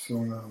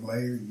sooner or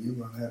later. You're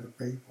going to have to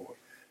pay for it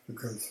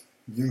because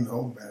you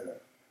know better,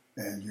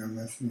 and you're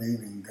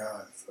misleading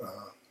God's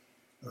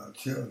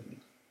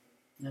children.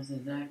 That's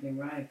exactly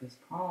right, because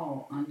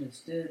Paul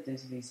understood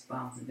this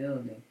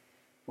responsibility,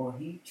 for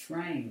he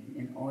trained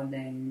and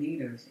ordained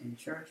leaders in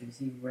churches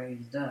he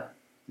raised up.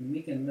 And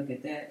we can look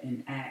at that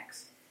in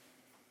Acts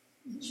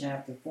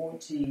chapter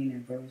 14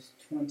 and verse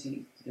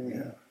 23.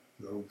 Yeah.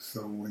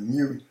 So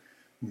when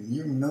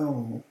you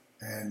know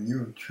and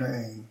you're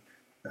trained,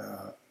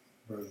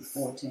 verse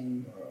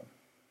 14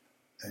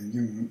 and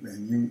you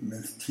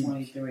misteach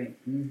 23,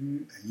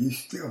 and you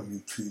still be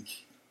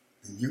teaching,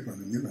 and you're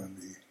gonna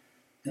be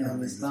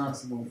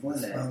responsible for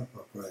that.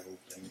 Responsible for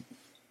everything.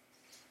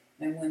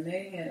 And when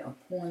they had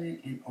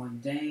appointed and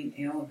ordained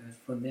elders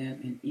for them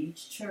in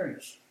each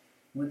church,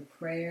 with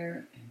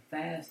prayer and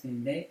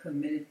fasting, they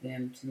committed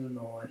them to the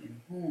Lord,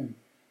 in whom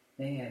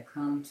they had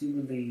come to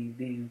believe,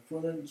 being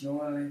full of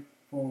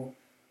joyful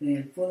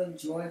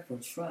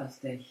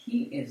trust that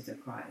He is the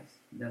Christ,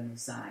 the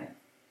Messiah.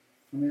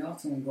 And we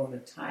also want to go to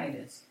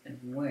Titus as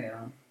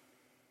well.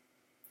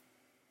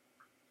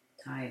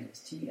 Titus,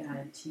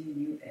 Titus,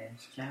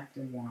 chapter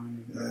 1,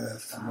 and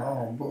verse 5.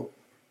 Small book.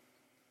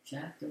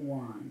 Chapter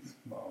 1,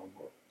 Small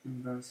book.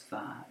 and verse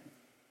 5.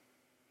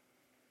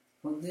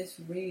 For this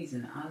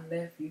reason I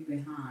left you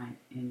behind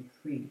in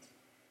Crete,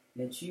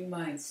 that you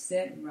might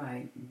set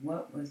right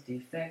what was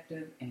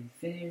defective and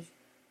finish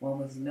what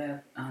was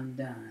left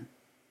undone,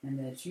 and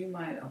that you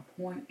might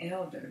appoint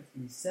elders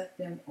and set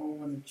them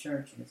over the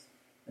churches,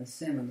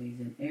 assemblies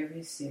in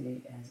every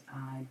city as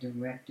I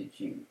directed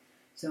you.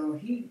 So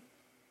he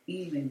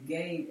even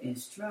gave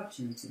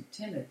instructions to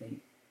Timothy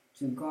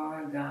to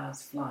guard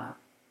God's flock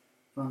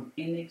from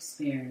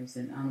inexperienced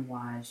and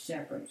unwise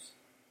shepherds.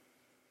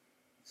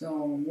 So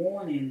a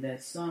warning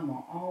that some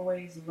are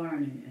always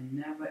learning and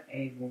never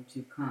able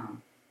to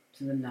come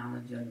to the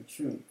knowledge of the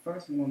truth.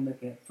 First we're going to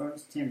look at 1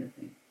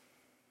 Timothy.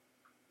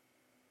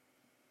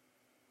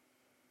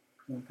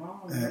 So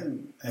Paul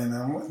knew. And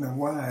I wonder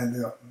why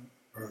the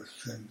 1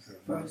 Timothy.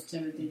 1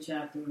 Timothy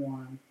chapter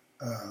 1,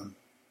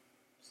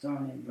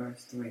 starting at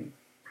verse 3.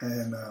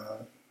 And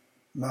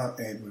not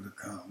able to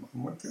come.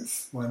 I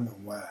just wonder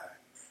why.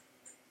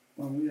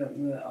 Well,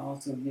 we'll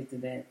also get to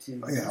that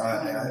too. Yeah,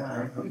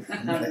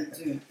 I do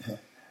too.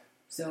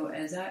 So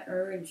as I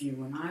urge you,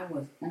 when I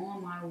was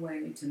on my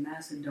way to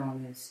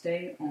Macedonia,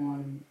 stay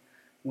on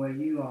where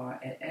you are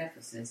at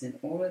Ephesus, in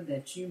order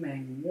that you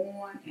may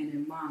warn and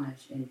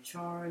admonish and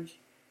charge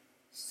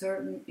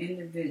certain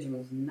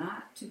individuals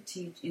not to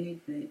teach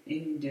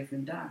any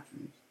different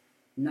doctrines,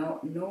 nor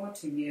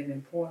to give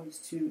importance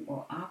to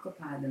or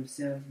occupy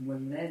themselves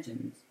with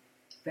legends,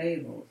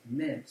 fables,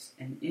 myths,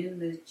 and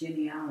endless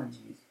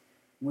genealogies,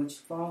 which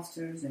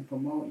fosters and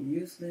promote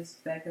useless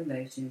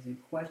speculations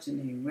and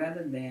questioning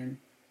rather than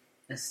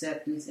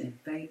acceptance and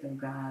faith of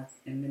God's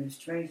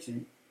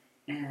administration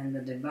and the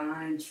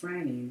divine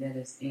training that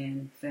is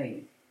in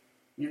faith,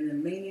 in the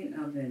leaning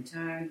of the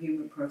entire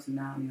human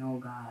personality on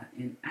God,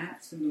 in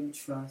absolute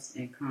trust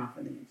and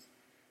confidence.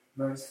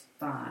 Verse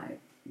 5,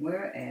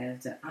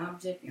 whereas the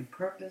object and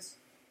purpose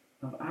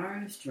of our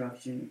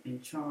instruction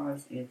and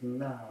charge is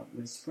love,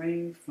 which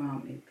springs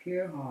from a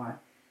pure heart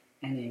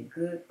and a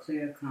good,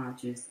 clear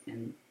conscience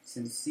and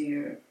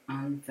sincere,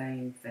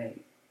 unfeigned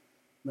faith.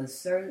 But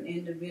certain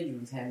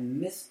individuals have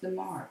missed the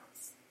mark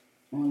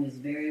on this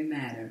very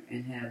matter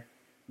and have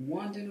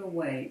wandered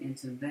away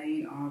into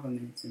vain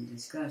arguments and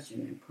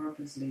discussion and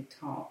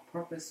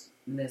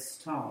purposeless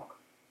talk.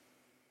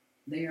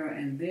 They are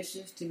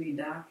ambitious to be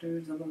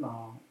doctors of the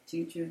law,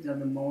 teachers of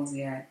the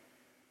Mosaic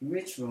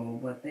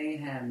ritual, but they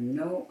have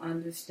no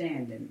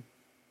understanding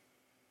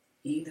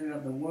either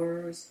of the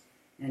words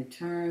and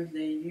terms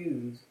they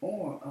use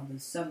or of the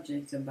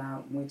subjects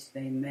about which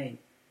they make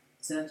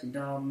such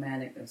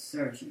dogmatic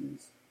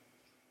assertions.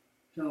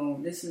 So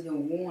this is a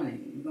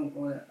warning. We're going to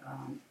go to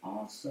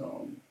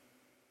also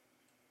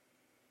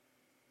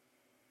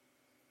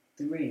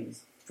 3,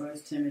 1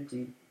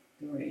 Timothy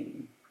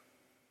 3.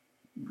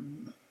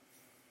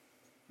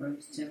 1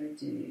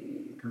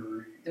 Timothy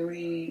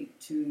 3,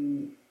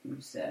 2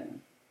 through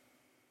 7.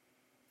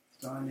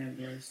 Starting at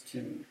verse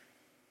 2.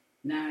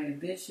 Now a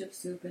bishop,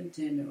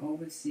 superintendent,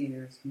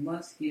 overseers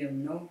must give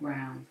no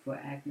grounds for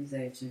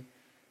accusation,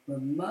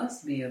 but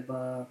must be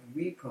above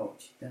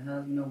reproach, the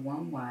husband of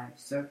one wife,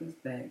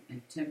 circumspect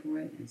and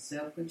temperate and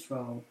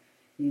self-controlled.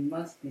 He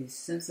must be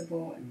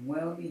sensible and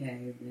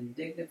well-behaved and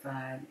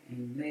dignified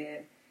and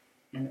lead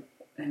an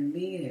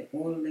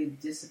orderly,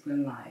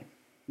 disciplined life.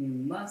 He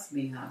must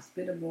be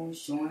hospitable,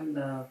 showing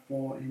love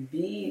for and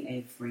being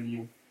a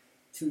friend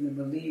to the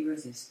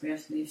believers,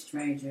 especially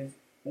strangers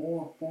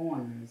or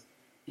foreigners,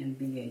 and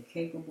be a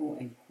capable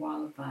and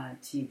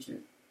qualified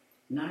teacher,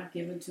 not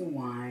given to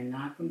wine,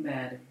 not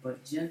combative,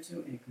 but gentle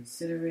and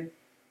considerate,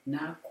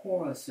 not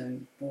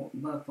quarrelsome,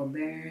 but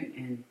forbearing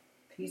and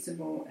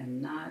peaceable,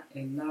 and not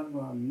a lover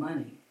of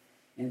money,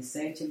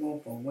 insatiable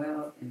for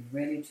wealth, and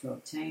ready to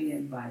obtain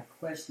it by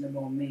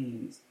questionable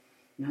means,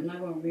 I'm not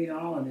going to read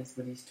all of this,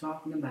 but he's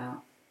talking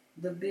about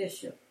the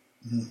bishop.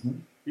 Mm-hmm.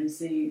 And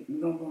see,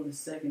 we're going to go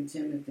to 2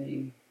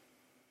 Timothy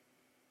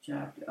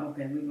chapter.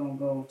 Okay, we're going to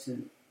go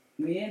to,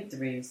 we're in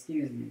 3,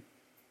 excuse me.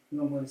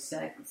 We're going to go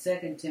to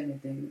 2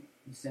 Timothy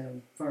instead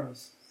of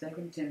first.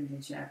 2 Timothy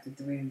chapter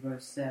 3 and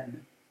verse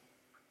 7.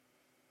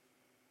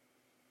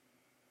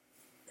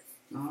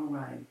 All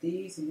right.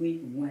 These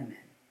weak women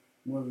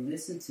will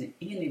listen to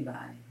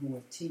anybody who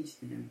will teach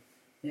them.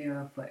 They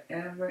are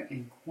forever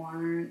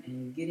inquiring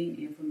and getting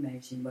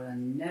information, but are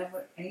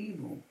never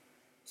able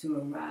to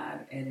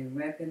arrive at a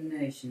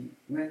recognition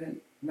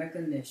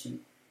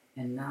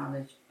and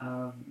knowledge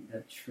of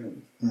the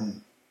truth.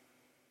 Mm.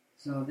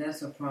 So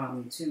that's a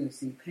problem too.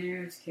 See,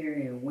 parents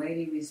carry a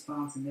weighty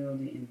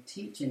responsibility in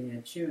teaching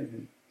their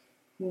children,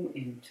 who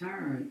in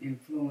turn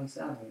influence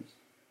others.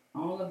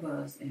 All of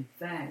us, in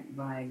fact,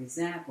 by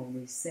example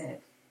we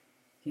set,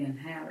 can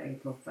have a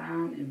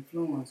profound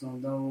influence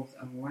on those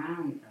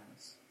around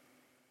us.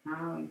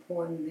 How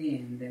important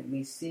then that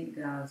we seek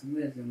God's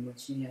wisdom,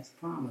 which He has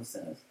promised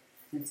us.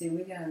 And see,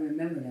 we got to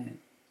remember that.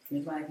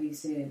 Just like He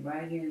said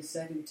right here in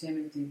 2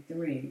 Timothy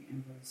 3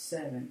 and verse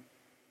 7,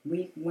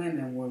 weak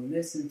women will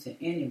listen to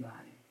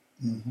anybody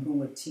who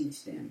would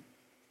teach them.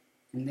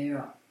 And they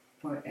are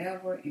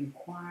forever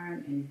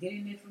inquiring and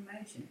getting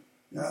information.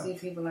 You see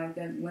people like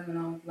that,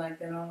 women like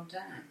that all the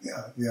time.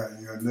 Yeah.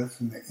 You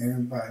listen to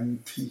anybody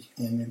teach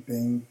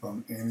anything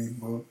from any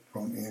book,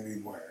 from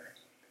anywhere.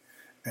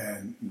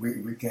 And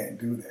we can't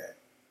do that.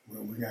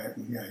 We can't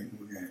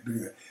do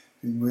that.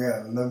 We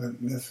got to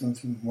listen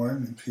to one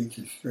and teach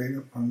it straight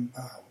up from the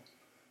Bible.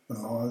 The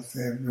Lord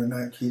said, if you're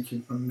not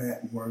teaching from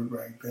that word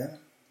right there,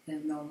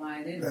 there's no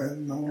light in it. There's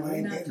no light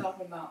in it. We're not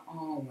talking about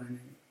all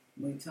women.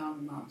 We're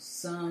talking about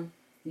some.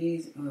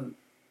 These are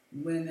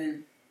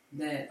women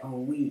that are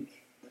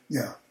weak.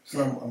 Yeah.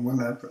 We're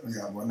not talking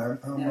That about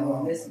will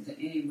all listen women.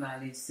 to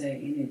anybody say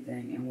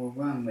anything and will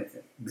run with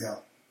it. Yeah.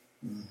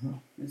 Mm-hmm.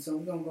 And so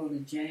we're going to go to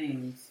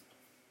James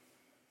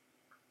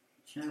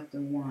chapter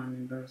 1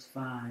 and verse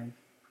 5.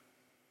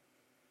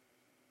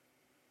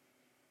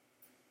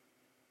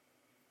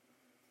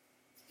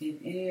 If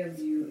any of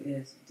you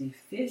is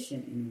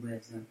deficient in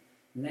wisdom,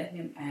 let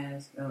him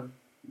ask of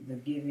the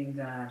giving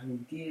God, who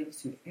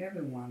gives to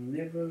everyone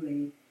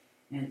liberally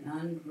and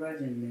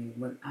ungrudgingly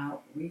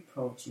without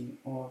reproaching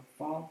or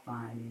fault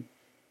finding,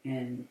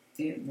 and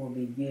it will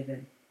be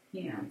given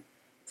him,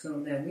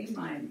 so that we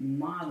might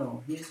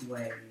model his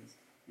ways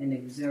and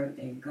exert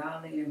a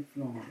godly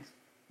influence.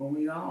 For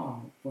we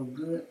all, for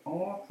good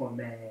or for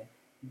bad,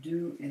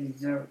 do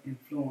exert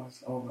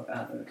influence over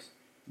others.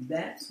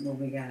 That's what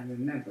we got to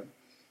remember.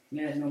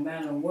 Yeah, no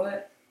matter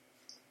what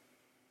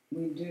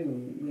we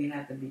do, we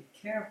have to be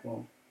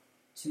careful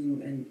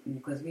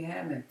because we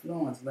have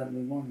influence, whether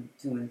we want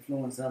to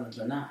influence others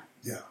or not.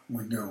 Yeah,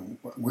 we do.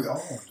 We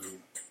all do.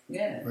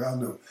 Yes. We all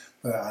do.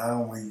 But I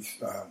always,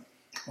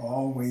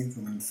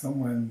 when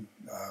someone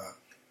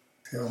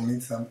tell me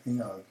something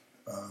or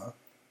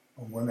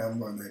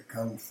whatever that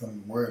comes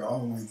from the Word, I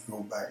always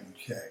go back and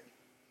check.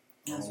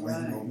 That's always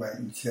right. go back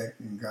and check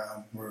in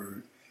God's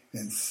Word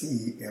and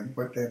see if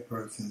what that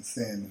person's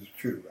saying is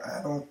true.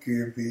 I don't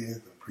care if he is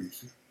a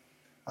preacher.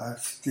 I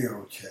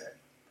still check.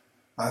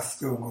 I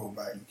still go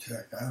back and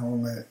check. I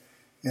don't let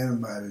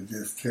anybody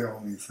just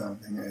tell me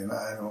something and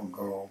I don't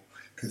go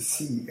to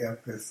see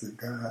if it's the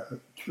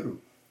God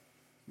truth.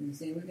 And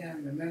see, we got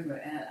to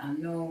remember, I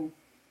know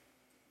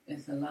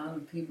it's a lot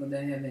of people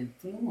that have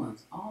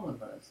influenced all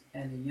of us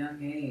at a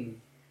young age.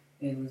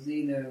 It was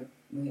either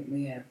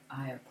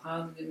I have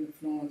positive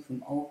influence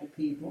from older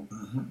people,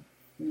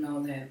 you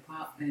know, that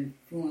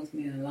influenced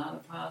me in a lot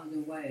of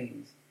positive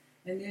ways.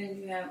 And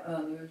then you have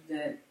others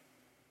that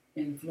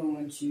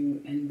influence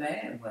you in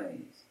bad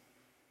ways.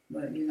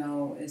 But, you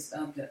know, it's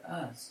up to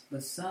us.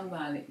 But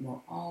somebody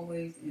will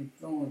always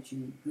influence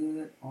you,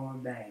 good or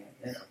bad.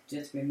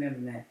 Just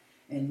remember that.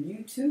 And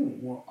you, too,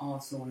 will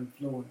also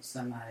influence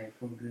somebody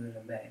for good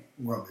or bad.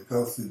 Well,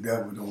 because the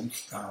devil don't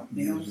stop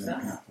using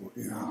people.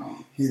 You know?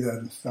 No. He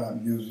doesn't stop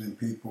using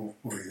people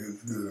for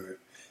his good.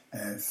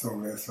 And so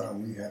that's why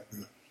we have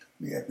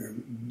to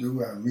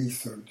do our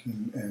research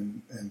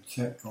and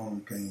check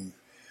on things,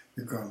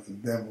 because the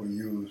devil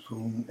uses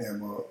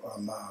whomever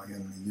allow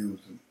him to use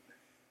them.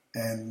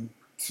 And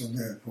so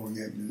therefore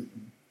you have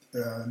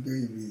to do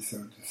your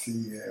research to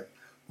see if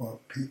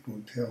what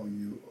people tell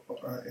you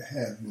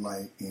has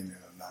light in it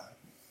or not.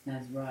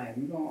 That's right.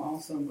 We're going to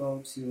also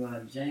go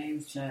to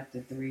James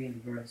chapter 3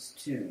 and verse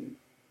 2.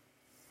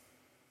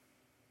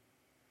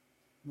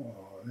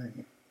 All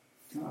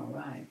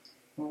right.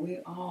 For we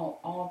all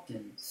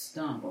often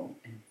stumble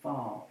and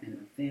fall and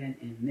offend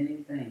in many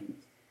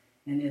things.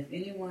 And if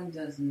anyone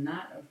does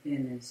not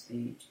offend in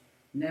speech,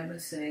 never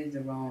says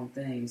the wrong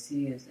things,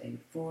 he is a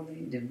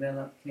fully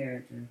developed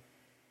character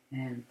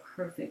and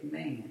perfect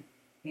man,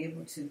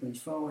 able to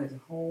control his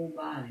whole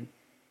body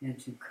and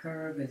to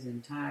curb his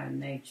entire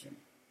nature.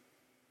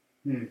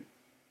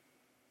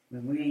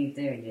 But we ain't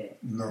there yet.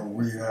 No,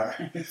 we not.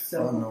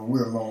 So,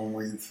 we're a long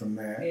ways from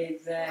that.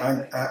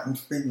 Exactly. I'm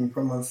speaking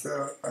for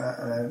myself.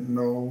 I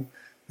know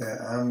that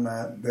I'm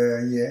not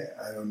there yet.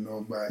 I don't know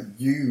about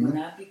you. When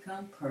I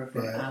become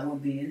perfect, I will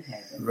be in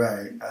heaven.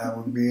 Right. I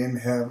will be in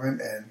heaven,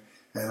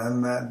 and I'm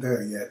not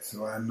there yet,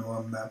 so I know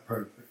I'm not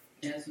perfect.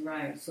 That's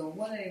right. So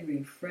what a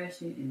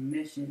refreshing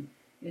admission,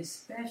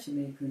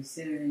 especially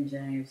considering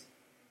James'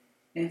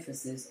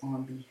 emphasis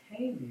on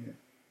behavior.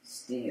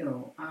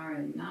 Still, our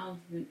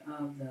acknowledgement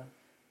of the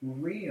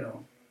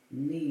real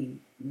need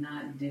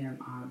not dim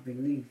our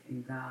belief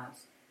in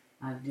God's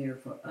idea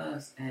for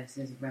us as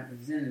his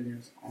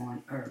representatives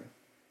on earth.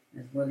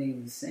 That's what he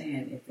was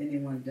saying. If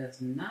anyone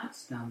does not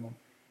stumble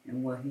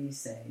in what he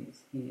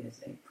says, he is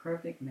a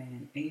perfect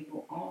man,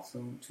 able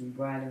also to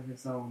bridle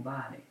his whole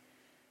body.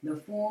 The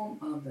form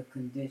of the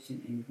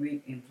condition in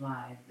Greek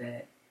implies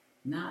that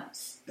not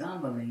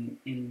stumbling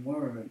in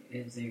word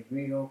is a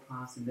real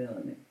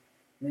possibility.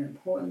 The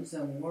importance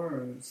of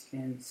words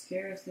can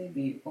scarcely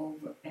be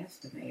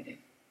overestimated.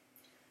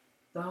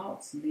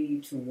 Thoughts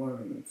lead to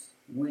words,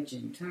 which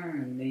in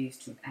turn leads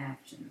to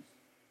actions.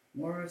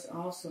 Words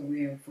also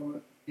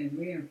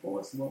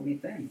reinforce what we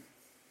think.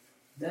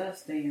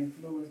 Thus, they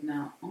influence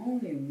not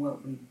only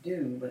what we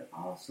do, but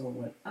also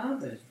what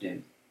others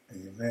do.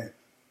 Amen.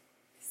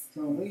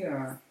 So we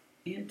are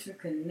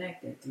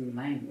interconnected through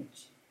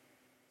language.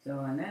 So,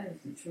 and that is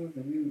the truth.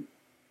 If you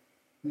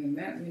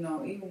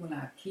remember, even with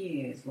our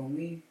kids, when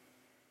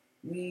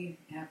we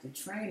have to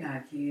train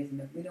our kids,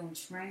 and if we don't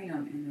train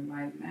them in the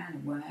right manner,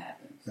 what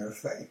happens?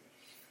 That's right.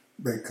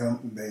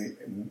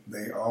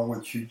 They are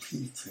what you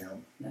teach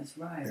them. That's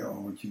right. They are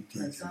what you teach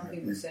them. But some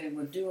people say,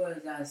 well, do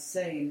as I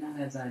say, not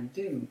as I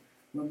do.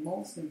 But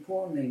most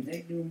importantly,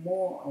 they do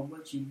more of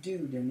what you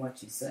do than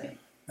what you say.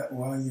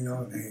 Well,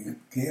 the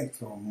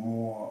kids are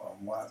more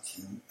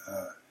watching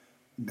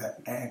the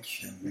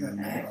action than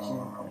they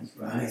are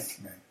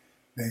listening.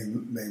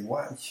 They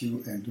watch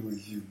you and do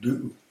as you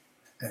do,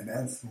 and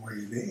that's the way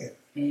it is.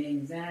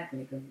 Exactly.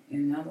 Because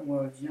in other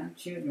words, young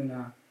children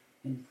are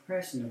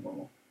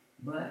impressionable,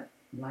 but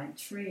like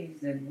trees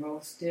that grow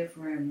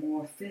stiffer and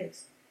more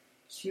fixed,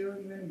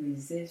 children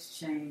resist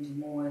change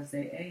more as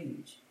they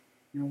age.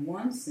 In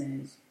one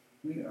sense,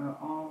 we are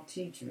all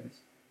teachers,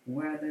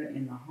 whether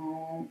in the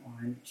home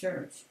or in the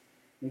church,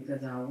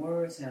 because our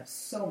words have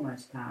so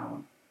much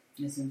power.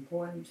 It's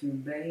important to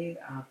bathe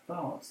our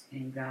thoughts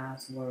in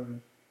God's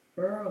word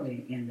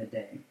early in the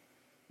day.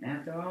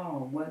 After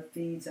all, what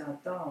feeds our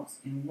thoughts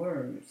and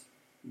words?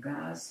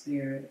 God's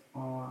Spirit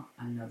or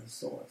another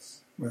source.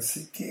 Well,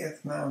 see,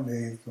 kids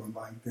nowadays are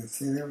like this.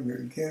 See,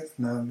 kids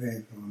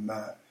nowadays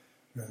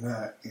they're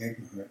not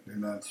ignorant, they're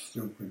not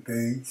stupid.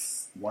 They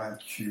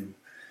watch you,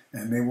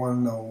 and they want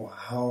to know,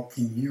 how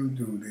can you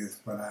do this,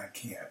 but I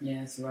can't?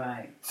 Yes,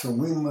 right. So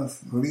we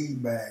must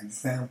lead by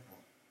example.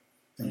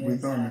 If we're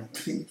going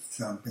to teach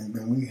something,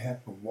 then we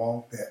have to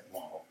walk that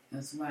walk.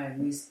 That's right.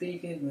 We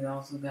speak it, we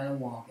also got to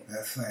walk it.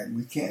 That's right.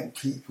 We can't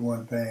teach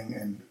one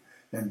thing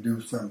and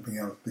do something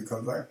else,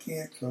 because our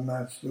kids are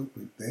not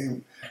stupid.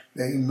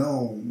 They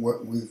know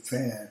what we're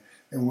saying,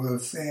 and we're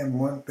saying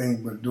one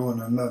thing but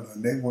doing another.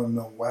 They want to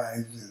know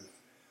why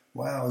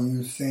are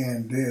you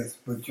saying this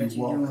but you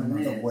walk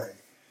another way.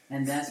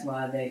 And that's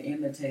why they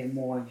imitate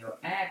more your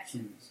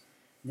actions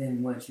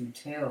than what you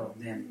tell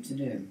them to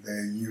do.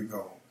 There you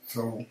go.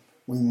 So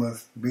we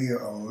must be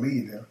a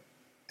leader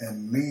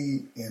and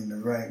lead in the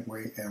right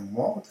way and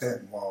walk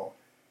that walk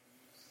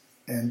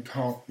and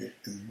talk it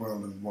as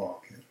well as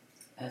walk it.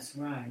 That's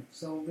right.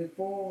 So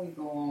before we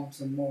go on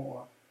to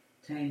more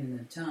Taming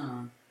the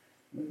Tongue,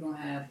 we're going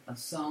to have a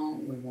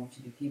song. We want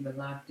you to keep it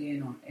locked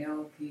in on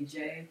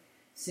LPJ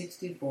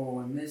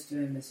 64 and Mr.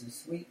 and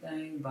Mrs. Sweet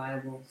Thing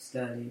Bible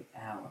Study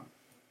Hour.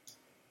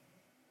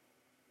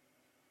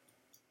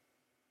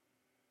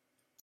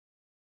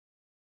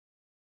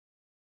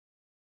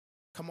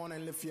 Come on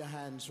and lift your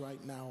hands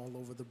right now all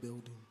over the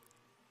building.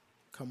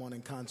 Come on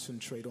and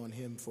concentrate on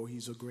him, for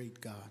he's a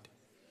great God.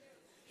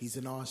 He's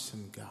an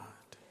awesome God.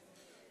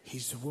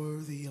 He's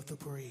worthy of the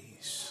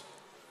praise.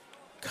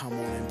 Come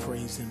on and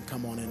praise him.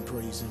 Come on and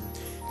praise him.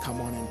 Come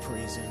on and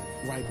praise him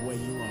right where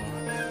you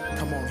are.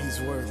 Come on,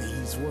 he's worthy.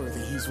 He's worthy.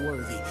 He's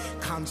worthy.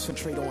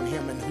 Concentrate on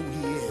him and who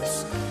he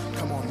is.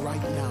 Come on,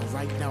 right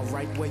now,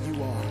 right where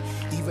you are.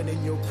 Even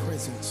in your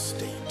present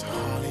state.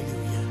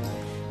 Hallelujah.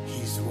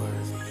 He's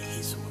worthy.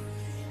 He's worthy.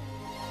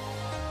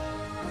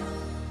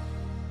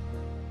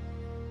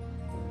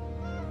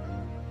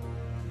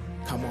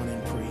 Come on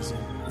and praise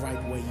him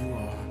right where you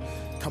are.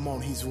 Come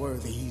on, he's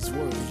worthy, he's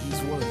worthy,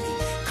 he's worthy.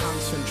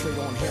 Concentrate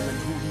on him and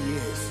who he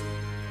is.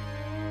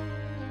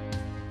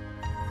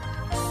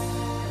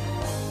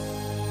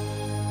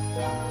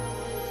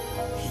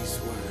 He's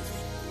worthy.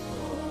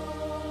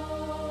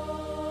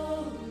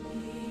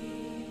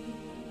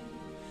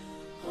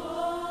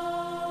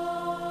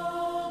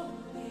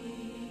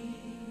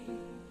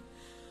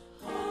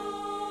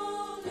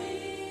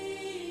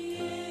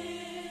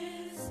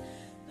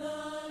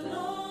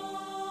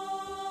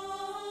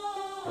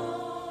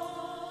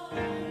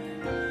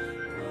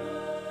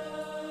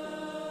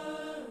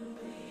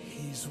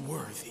 He's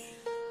worthy.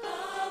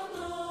 Of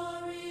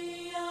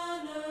glory,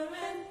 honor,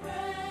 and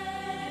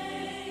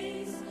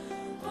praise.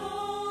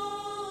 Oh,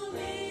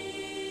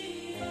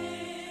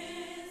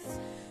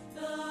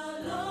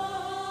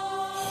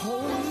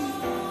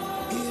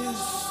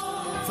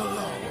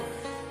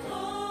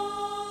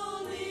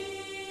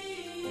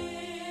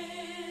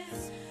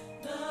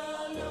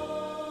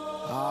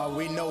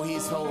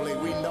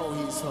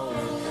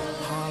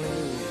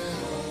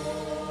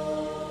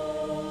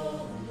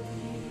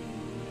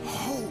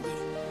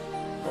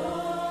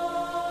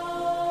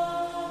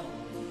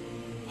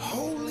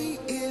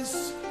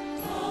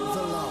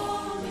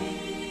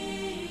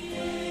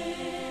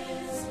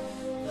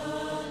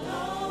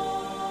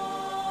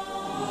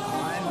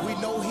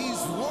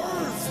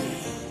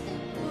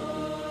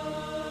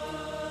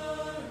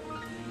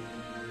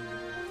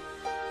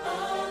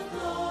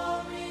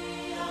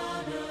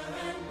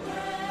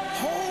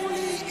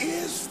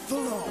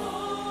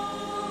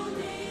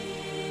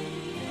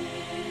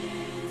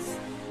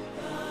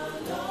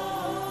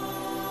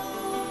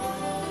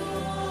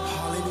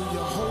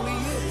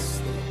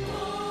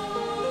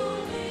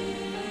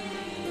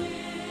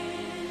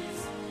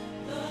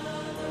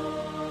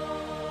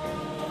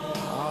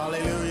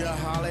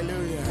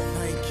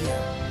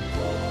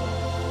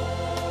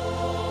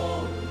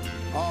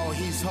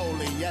 He's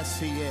holy. Yes,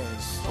 he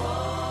is.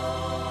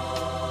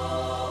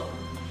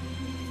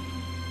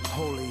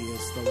 Holy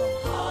is the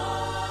Lord.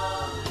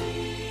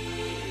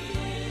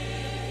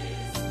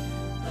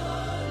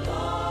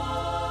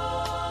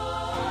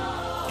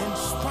 In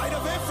spite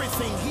of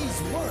everything,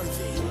 he's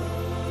worthy.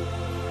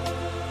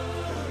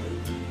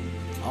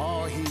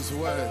 Oh, he's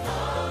worthy.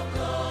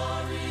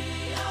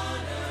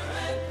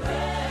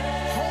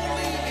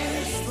 Holy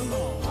is the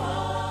Lord.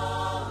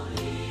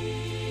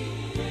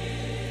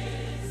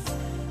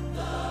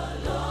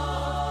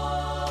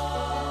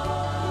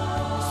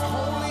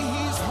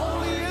 He's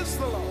holy is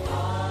the Lord.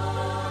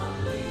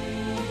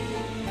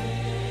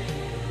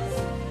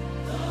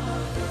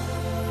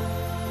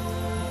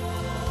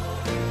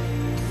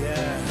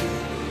 Yeah.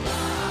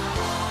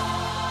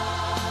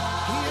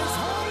 He is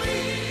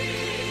holy.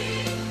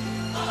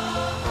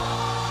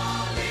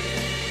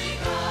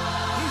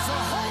 He's a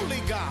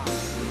holy God.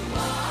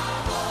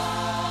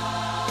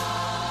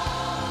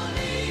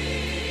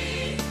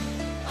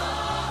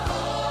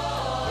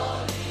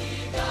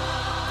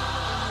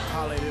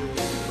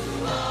 Hallelujah.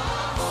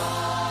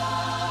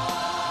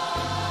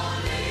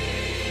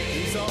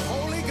 He's a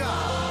holy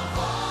God.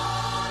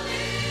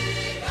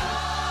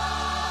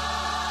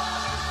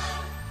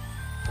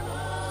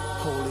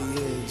 Holy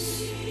is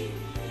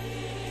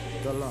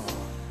the Lord.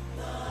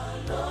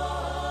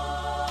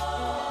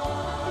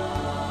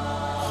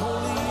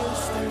 Holy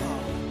is the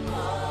Lord.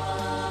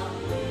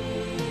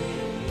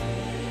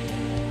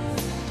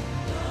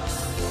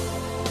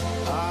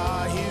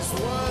 Ah, he's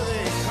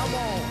worthy. Come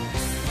on.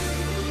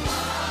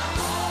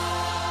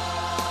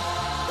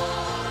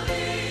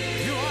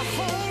 You are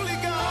holy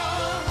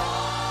God.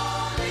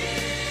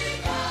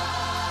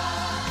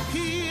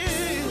 He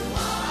is.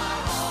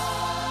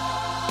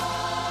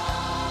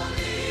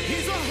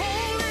 He's a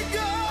holy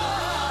God.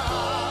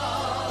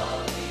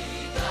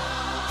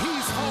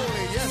 He's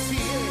holy. Yes, he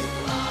is.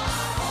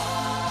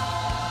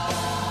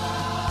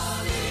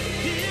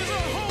 He is a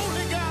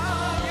holy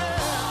God. Yeah.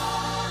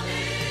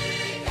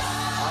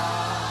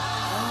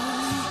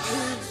 Holy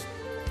is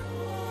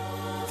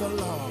the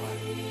Lord.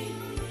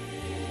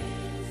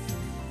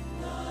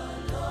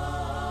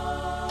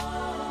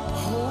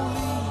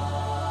 Holy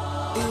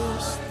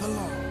is the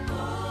Lord.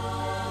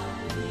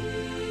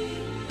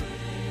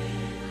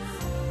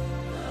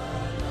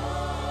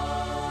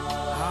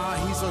 Ah,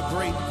 he's a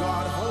great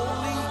God.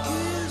 Holy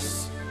is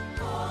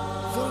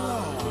the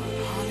Lord.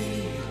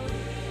 Hallelujah.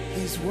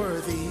 He's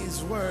worthy. He's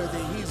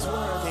worthy. He's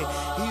worthy.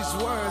 He's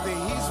worthy.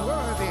 He's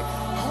worthy.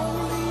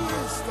 Holy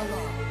is the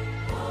Lord.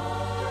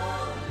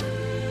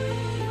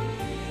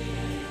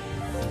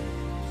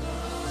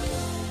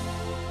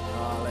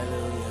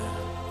 Hallelujah.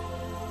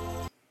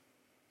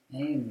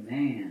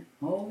 Amen.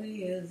 Holy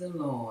is the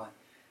Lord.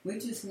 We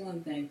just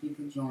want to thank you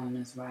for joining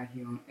us right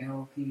here on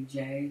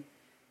LPJ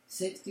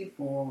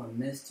 64 with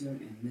Mr.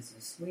 and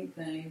Mrs. Sweet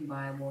Thing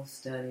Bible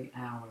Study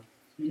Hour.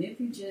 And if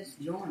you just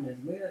joined us,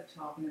 we are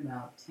talking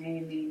about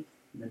taming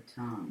the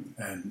tongue.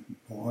 And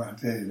boy, I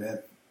tell you,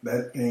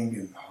 that thing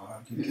is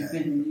hard to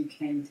tame. You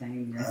can't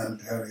tame that. I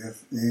tell you,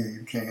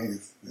 you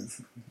can't.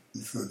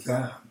 It's a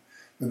job.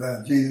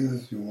 Without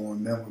Jesus, you will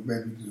never be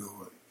able to do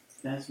it.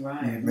 That's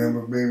right. You'll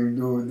never be able to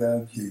do it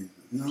without Jesus.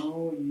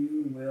 No,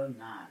 you will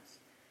not.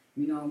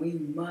 You know, we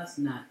must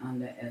not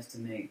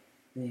underestimate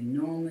the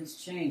enormous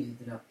changes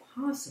that are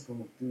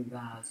possible through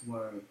God's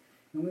Word.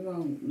 And we're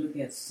going to look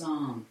at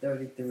Psalm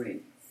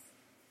 33.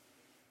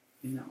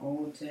 In the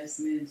Old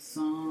Testament,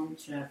 Psalm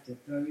chapter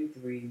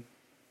 33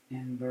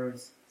 and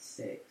verse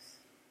 6.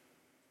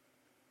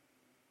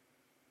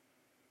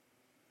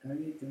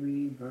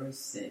 33 verse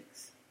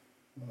 6.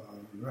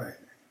 All right.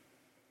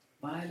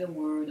 By the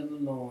word of the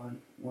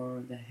Lord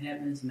were the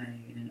heavens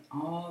made, and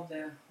all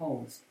their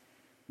host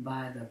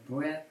by the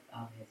breath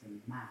of his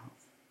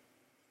mouth.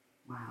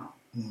 Wow.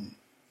 Mm.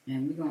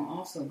 And we're going to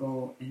also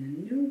go in the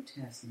New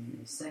Testament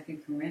in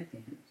 2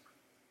 Corinthians.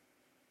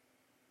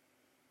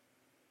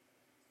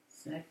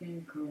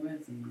 2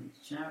 Corinthians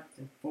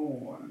chapter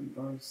 4 and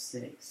verse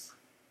 6.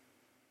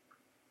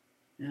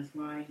 That's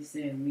why he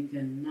said we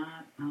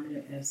cannot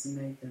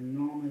underestimate the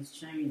enormous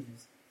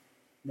changes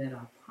that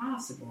are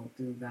possible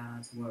through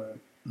God's Word.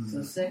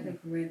 Mm-hmm. So 2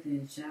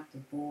 Corinthians chapter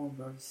 4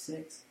 verse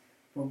 6,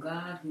 for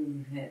God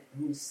who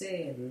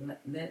said,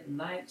 let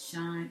light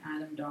shine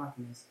out of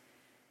darkness,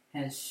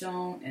 has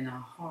shone in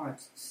our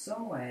hearts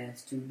so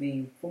as to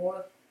bring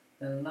forth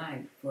the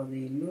light for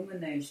the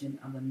illumination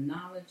of the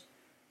knowledge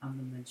of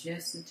the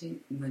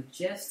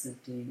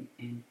majesty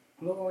and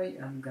glory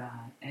of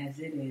God, as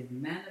it is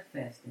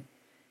manifested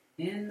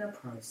in the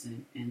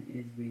person and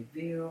is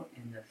revealed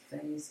in the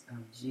face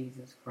of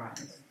Jesus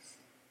Christ.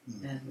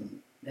 Mm-hmm.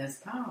 That's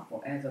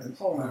powerful as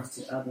opposed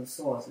to other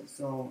sources.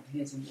 So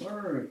his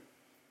word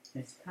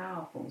is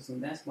powerful. So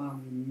that's why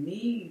we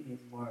need his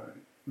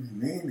word. We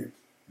need it.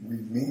 We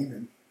need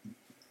it.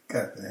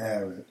 Got to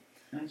have it.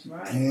 That's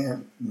right.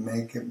 Can't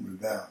make it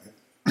without it.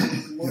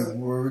 His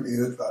word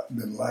is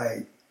the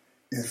light.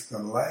 It's the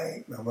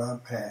light of our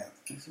path.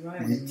 That's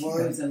right. His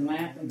word is a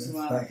lamp unto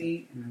our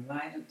feet and a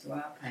light unto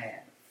our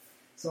path.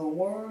 So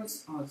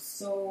words are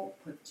so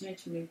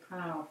potentially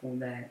powerful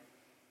that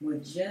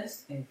with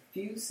just a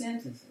few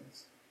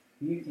sentences,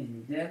 you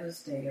can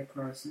devastate a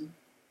person,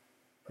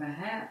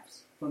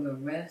 perhaps for the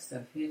rest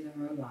of his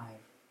or her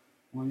life.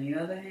 On the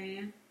other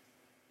hand,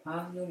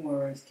 positive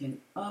words can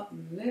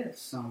uplift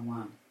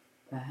someone,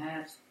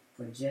 perhaps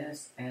for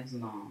just as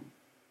long.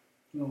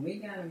 We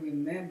got to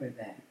remember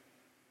that.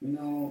 We're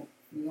going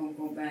to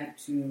go back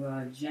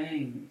to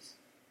James.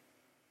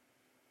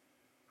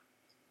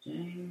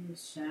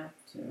 James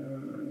chapter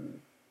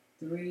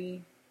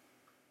 3,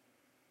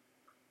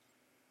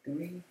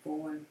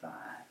 4, and 5.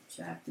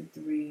 Chapter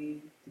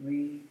 3,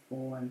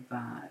 4, and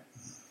 5.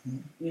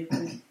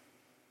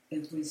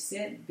 If we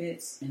set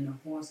bits in the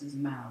horse's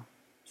mouth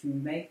to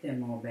make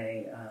them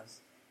obey us,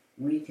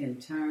 we can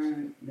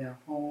turn their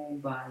whole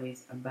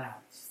bodies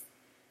about.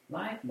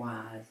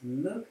 Likewise,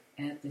 look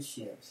at the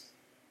ships.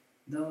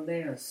 Though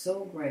they are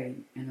so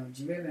great and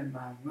are driven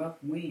by rough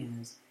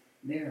winds,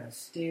 they are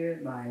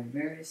steered by a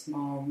very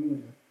small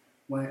rudder,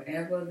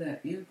 wherever the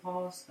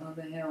impulse of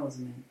the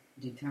helmsman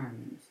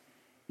determines.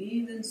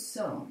 Even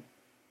so,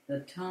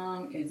 the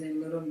tongue is a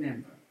little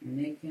member, and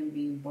it can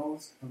be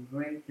boast of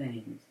great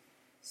things.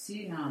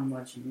 See how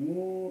much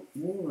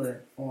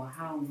wood or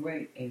how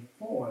great a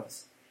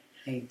forest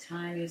a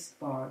tiny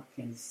spark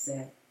can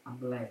set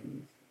ablaze.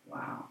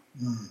 Wow.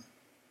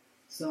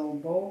 So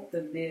both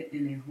the bit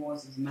in a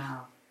horse's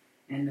mouth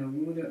and the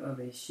rudder of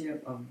a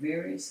ship are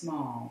very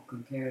small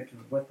compared to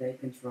what they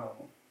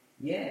control.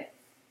 Yet,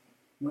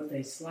 with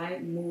a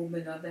slight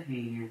movement of the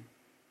hand,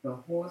 the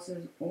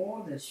horses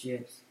or the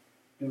ship's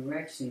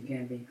direction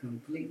can be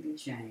completely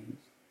changed.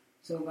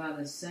 So by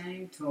the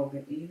same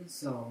token, even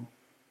so,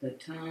 the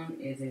tongue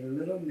is a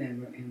little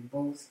member and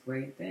boasts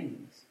great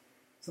things.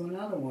 So in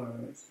other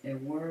words, a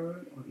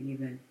word or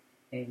even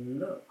a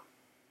look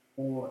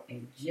or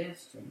a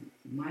gesture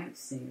might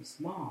seem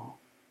small,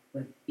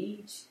 but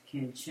each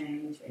can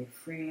change a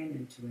friend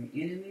into an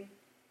enemy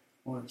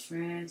or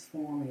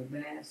transform a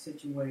bad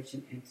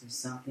situation into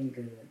something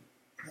good.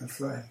 That's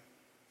right.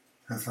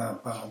 That's how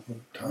powerful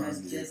the tongue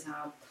is. That's just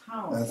how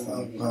powerful That's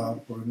how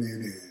powerful it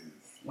is.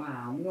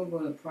 Wow. We're going to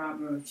go to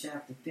Proverbs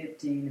chapter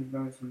 15 and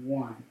verse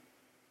 1.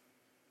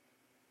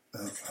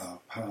 That's how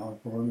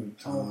powerful the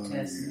tongue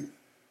is.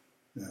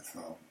 That's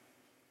how.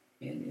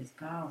 It is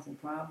powerful.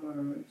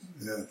 Proverbs.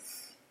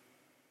 Yes.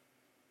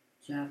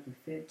 Chapter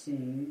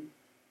 15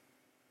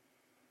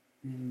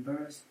 and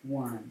verse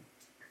 1.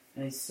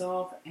 A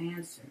soft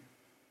answer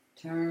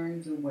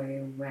turns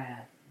away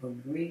wrath,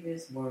 but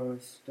grievous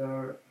words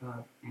stir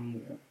up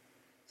anger.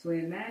 So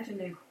imagine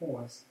a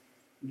horse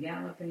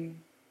galloping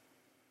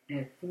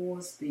at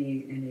full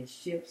speed and a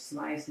ship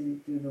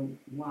slicing through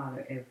the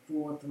water at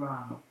full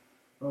throttle,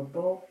 but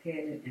both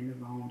headed in the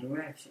wrong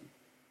direction.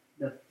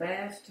 The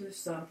faster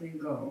something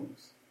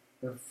goes,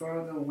 the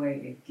further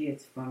away it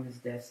gets from its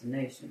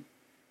destination.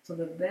 So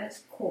the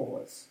best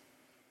course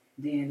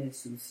then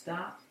is to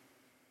stop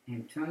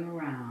and turn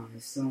around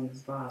as soon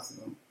as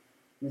possible.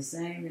 The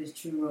same is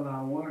true of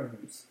our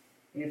words.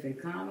 If a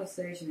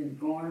conversation is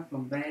going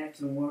from bad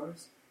to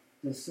worse,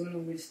 the sooner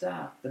we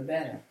stop, the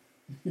better.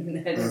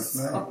 That's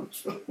so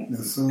true.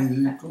 The sooner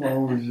you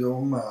close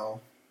your mouth,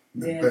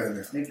 the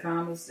better. The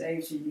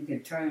conversation, you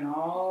can turn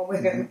all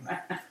the way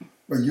around.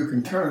 Well, you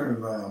can turn it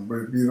around, but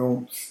if you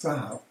don't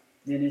stop,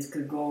 then it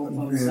could go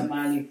from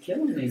somebody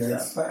killing each other.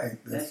 That's right.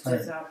 That's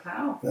just how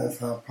powerful. That's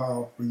how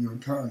powerful your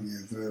tongue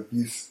is. If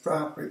you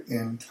stop it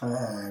in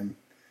time,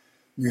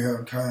 you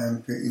have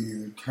time to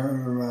either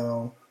turn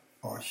around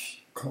or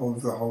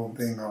close the whole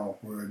thing off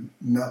where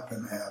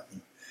nothing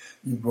happens.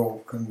 You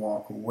both can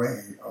walk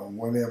away or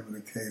whatever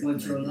the case may be.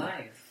 With your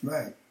life.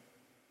 Right.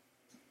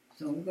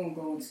 So we're going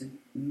to go to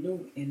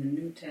Luke in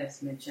the New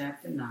Testament,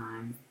 chapter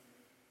 9.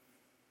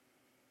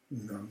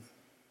 You know.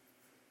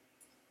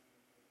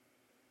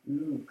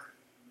 Luke,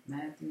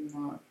 Matthew,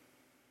 Mark.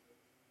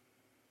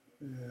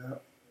 Yeah.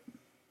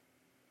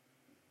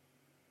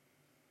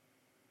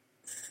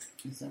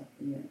 Is that,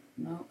 yeah.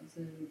 No, it's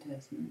in the New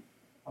Testament.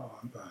 Oh,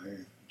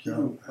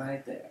 Luke,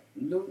 right there.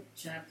 Luke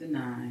chapter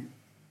 9,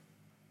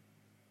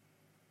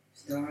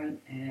 starting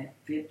at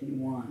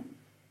 51.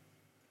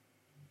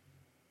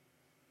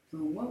 So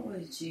what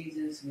was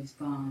Jesus'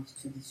 response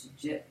to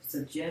the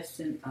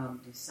suggestion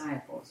of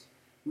disciples?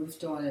 We'll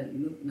start at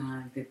Luke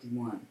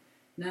 9:51.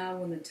 Now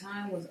when the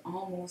time was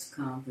almost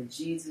come for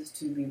Jesus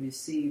to be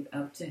received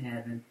up to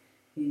heaven,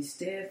 he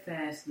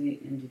steadfastly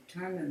and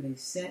determinedly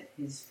set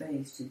his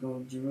face to go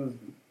to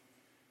Jerusalem.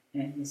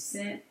 And he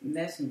sent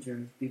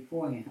messengers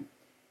before him,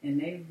 and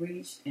they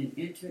reached and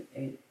entered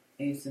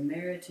a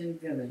Samaritan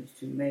village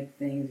to make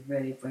things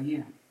ready for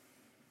him.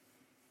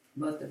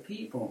 But the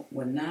people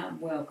would not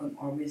welcome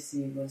or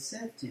receive or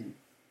accept him,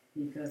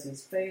 because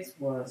his face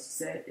was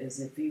set as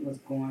if he was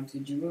going to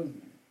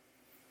Jerusalem.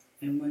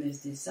 And when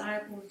his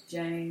disciples,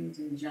 James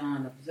and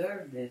John,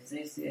 observed this,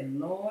 they said,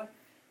 Lord,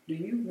 do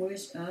you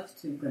wish us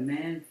to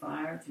command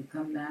fire to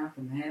come down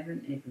from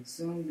heaven and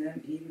consume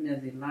them, even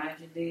as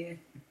Elijah did?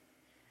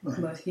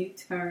 But he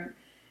turned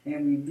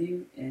and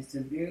rebuked and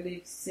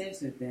severely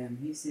censured them.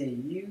 He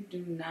said, "You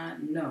do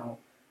not know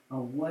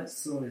of what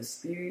sort of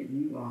spirit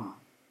you are."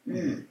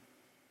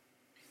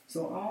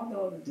 So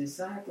although the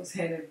disciples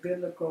had a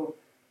biblical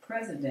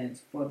precedent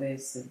for their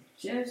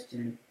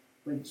suggestion,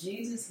 but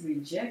Jesus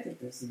rejected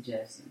the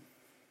suggestion,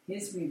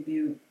 his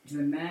rebuke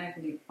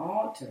dramatically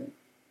altered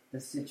the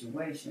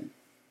situation.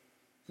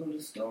 So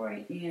the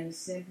story ends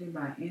simply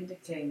by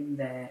indicating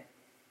that,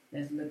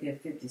 let's look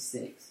at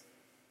 56.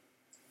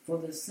 For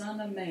the Son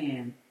of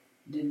Man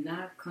did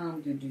not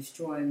come to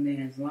destroy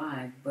man's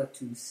life, but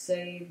to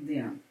save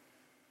them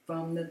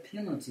from the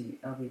penalty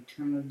of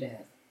eternal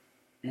death.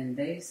 And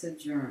they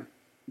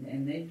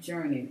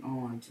journeyed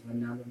on to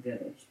another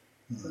village.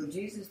 So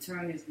Jesus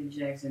turned his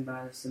rejection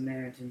by the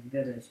Samaritan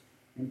village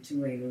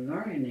into a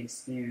learning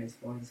experience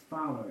for his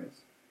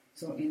followers.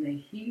 So in the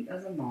heat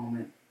of the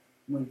moment,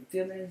 when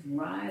feelings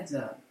rise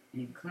up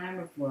and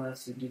clamor for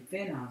us to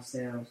defend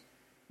ourselves,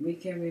 we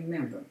can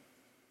remember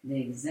the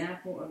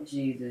example of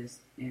Jesus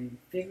and,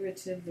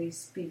 figuratively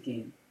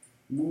speaking,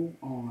 move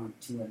on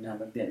to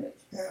another village.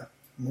 Yeah,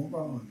 move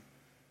on.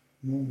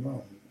 Move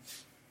on.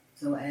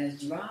 So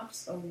as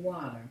drops of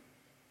water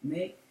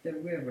make the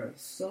river,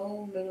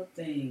 so little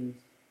things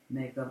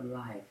make up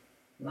life.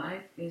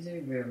 Life is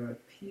a river,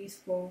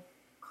 peaceful,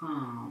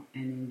 calm,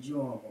 and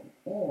enjoyable,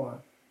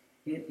 or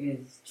it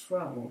is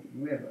troubled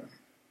river,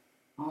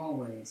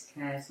 always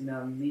casting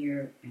up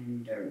mire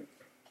and dirt.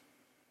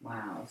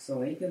 Wow,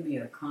 so it can be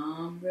a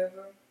calm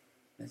river,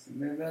 that's a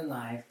river of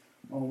life,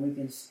 or we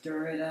can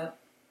stir it up,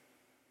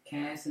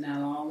 casting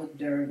out all the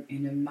dirt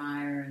and the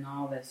mire and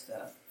all that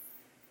stuff.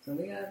 So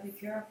we got to be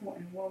careful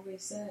in what we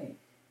say,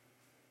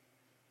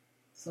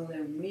 so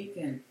that we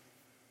can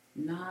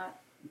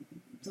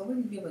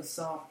give a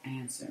soft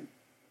answer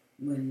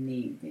when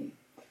need be.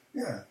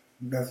 Yeah,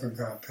 that's what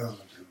God tells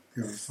us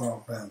to. Give a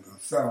soft answer. A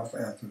soft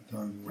answer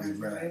turns away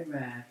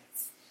wrath.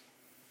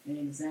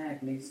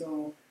 Exactly.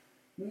 So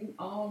we've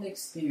all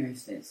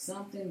experienced it.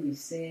 Something we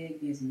said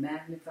gets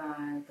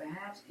magnified,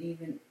 perhaps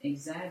even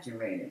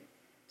exaggerated,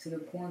 to the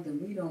point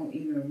that we don't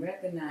even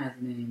recognize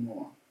it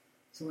anymore.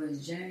 So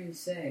as James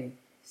say,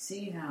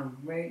 see how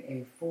great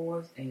a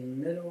force a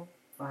little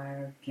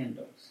fire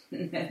kindles.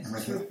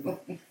 That's true.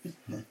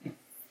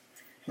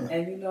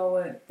 And you know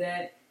what?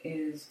 That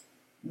is,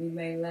 we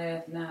may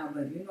laugh now,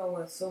 but you know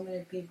what? So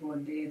many people are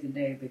dead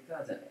today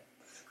because of it.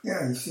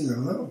 Yeah, you see, a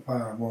little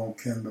fire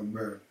won't kindle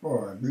very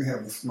far. If you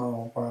have a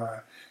small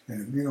fire,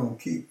 and if you don't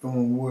keep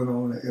throwing wood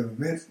on it, it'll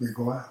eventually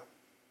go out.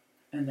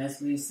 And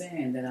that's what he's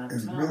saying, that our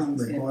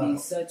tongues can be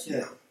such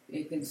a,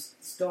 it can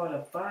start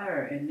a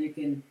fire, and it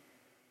can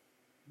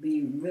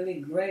be really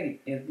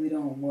great if we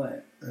don't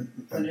what?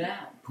 Put it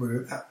out. Put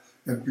it out.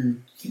 If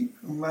you keep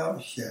your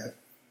mouth shut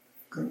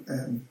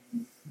and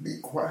be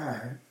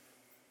quiet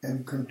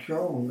and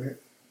control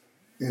it,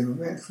 it'll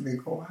eventually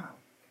go out.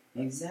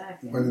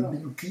 Exactly. But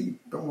if you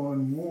keep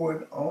throwing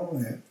wood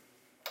on it,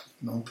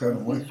 don't tell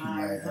them what you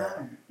might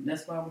have.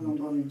 That's why we're going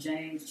to go to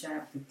James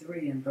chapter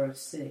 3 and verse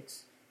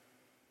 6.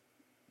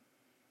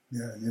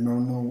 Yeah, you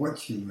don't know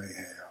what you may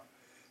have.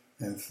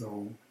 And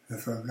so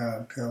that's what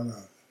God tells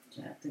us.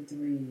 Chapter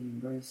 3,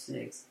 verse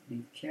 6.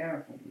 Be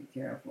careful, be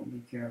careful,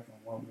 be careful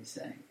what we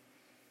say.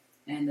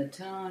 And the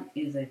tongue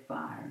is a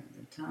fire.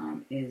 The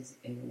tongue is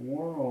a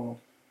world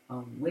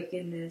of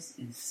wickedness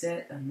and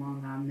set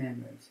among our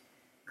members,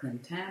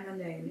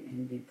 contaminating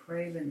and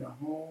depraving the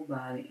whole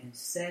body and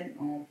setting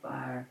on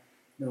fire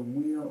the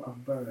wheel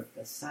of birth,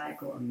 the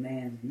cycle of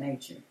man's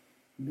nature,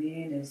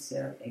 being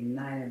itself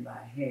ignited by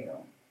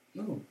hell.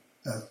 Ooh.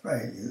 That's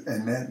right.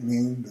 And that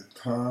means the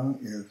tongue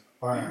is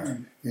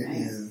fire. It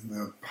is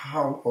the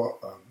power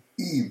of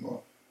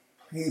evil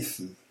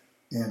places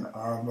in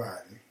our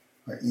body.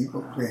 An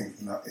evil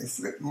place. Now, it's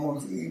the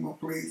most evil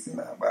place in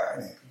our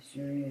body. It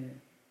sure is.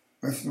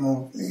 It's the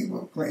most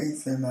evil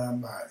place in our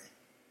body.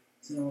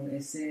 So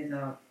it says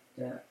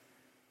that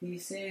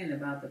he's saying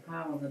about the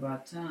powers of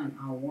our tongue,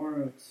 our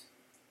words,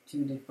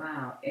 to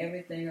defile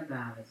everything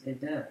about us.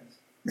 It does.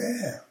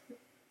 Yeah,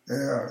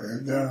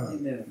 it does.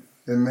 It does.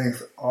 It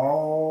makes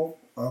all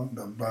of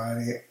the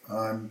body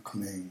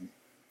unclean.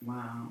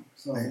 Wow.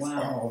 So makes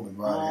all the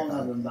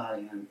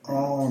body unclean.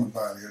 All the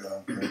body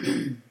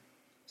unclean.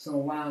 So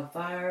while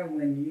fire,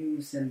 when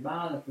used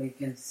symbolically,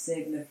 can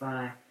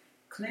signify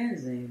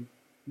cleansing,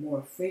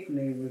 more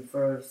frequently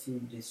refers to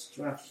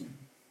destruction,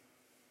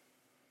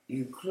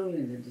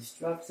 including the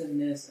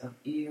destructiveness of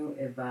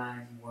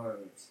ill-advised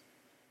words.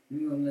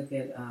 We're going to look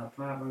at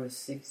Proverbs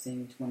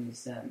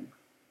 16:27.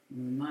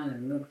 We might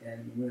have looked at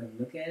it, but we'll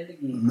look at it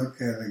again. Look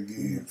at it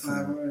again.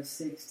 Proverbs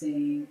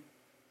 16.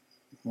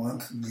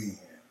 Once again.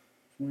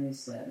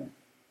 27.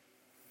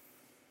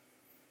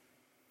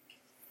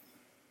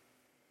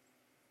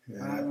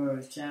 Yeah.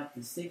 Proverbs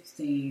chapter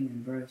 16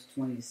 and verse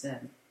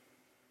 27.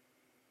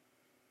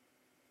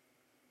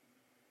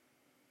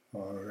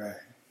 All right.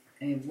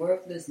 A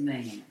worthless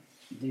man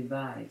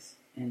devises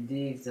and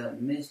digs up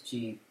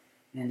mischief,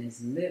 and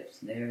his lips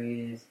there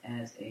is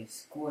as a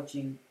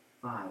scorching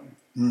fire.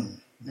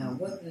 Now,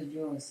 what does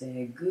yours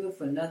say? A good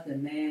for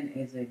nothing man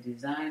is a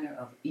designer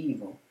of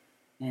evil,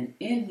 and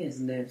in his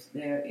lips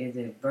there is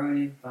a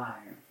burning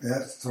fire.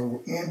 That's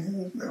so in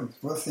his lips.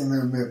 What's in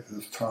his lips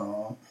is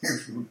Tom.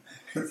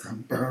 It's a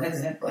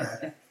burning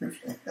fire.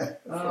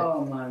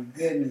 Oh, my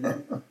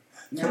goodness.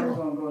 Now we're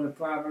going to go to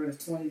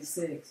Proverbs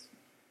 26,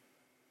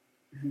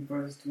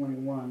 verse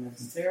 21.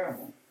 That's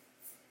terrible.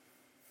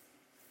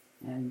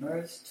 And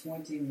verse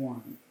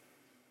 21.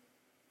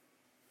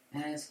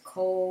 As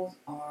coals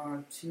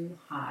are too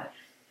hot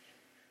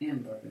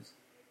embers,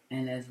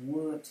 and as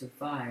wood to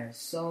fire,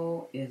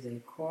 so is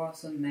a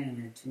quarrelsome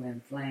man to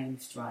inflame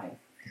strife.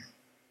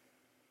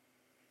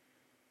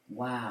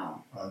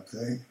 Wow.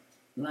 Okay.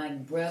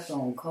 Like breath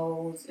on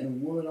coals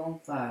and wood on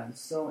fire,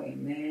 so a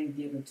man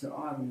given to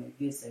argument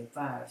gets a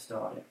fire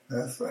started.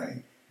 That's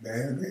right.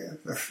 There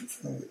it is.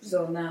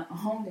 So not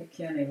only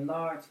can a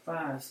large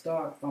fire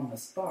start from a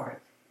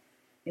spark,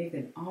 it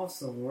can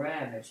also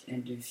ravage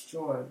and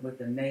destroy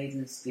with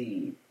amazing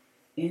speed.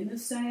 In the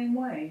same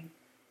way,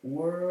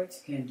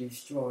 words can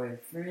destroy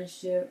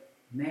friendship,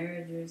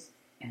 marriages,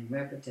 and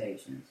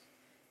reputations.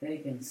 They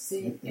can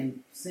sink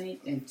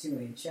into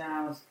a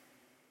child's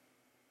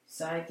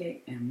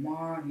psychic and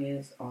mar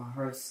his or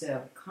her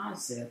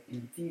self-concept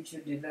in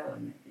future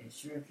development. It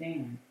sure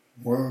can.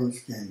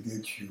 Words can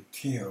get you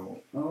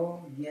killed.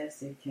 Oh,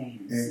 yes, it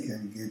can. It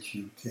can get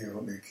you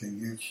killed. It can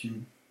get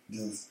you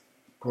just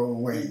put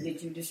away. It can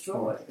get you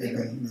destroyed. It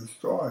can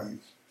destroy you.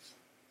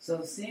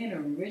 So sin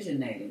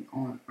originated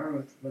on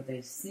earth with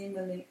a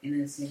seemingly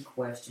innocent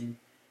question.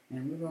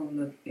 And we're going to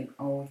look in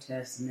Old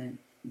Testament,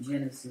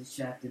 Genesis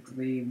chapter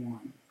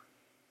 3:1.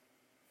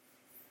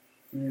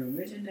 It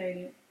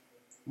originated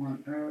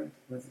on earth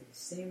with a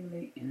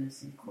seemingly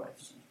innocent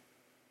question.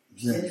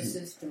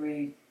 Genesis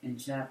 3 and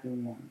chapter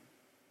 1.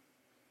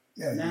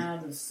 Yeah, now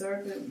the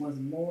serpent was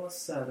more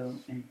subtle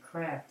and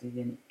crafty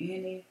than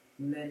any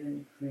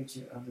living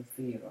creature of the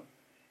field,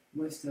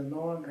 which the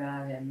Lord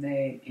God had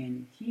made,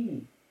 and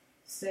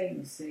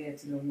Satan said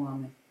to the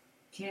woman,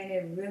 can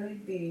it really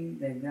be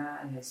that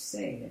God has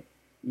said,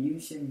 you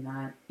should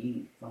not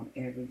eat from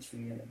every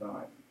tree of the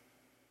garden?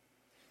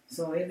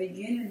 So it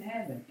began in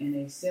heaven. In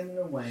a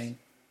similar way,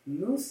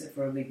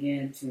 Lucifer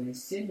began to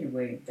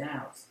insinuate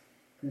doubts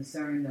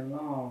concerning the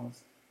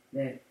laws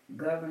that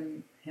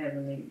govern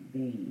heavenly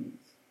beings.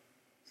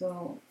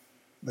 So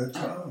the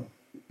tongue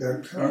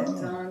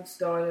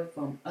started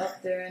from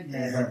up there in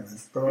heaven,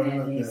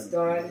 and it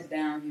started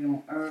down here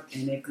on earth,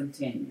 and it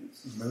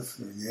continues.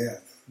 Listen,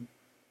 yes,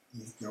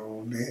 he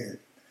still did.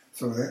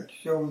 So that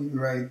shows you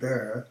right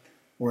there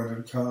where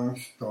the tongue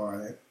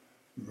started,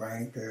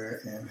 right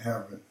there in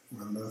heaven,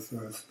 when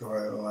Lucifer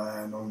started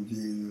lying on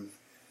Jesus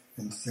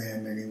and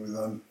saying that he was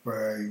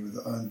unfair, he was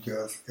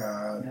unjust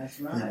God. That's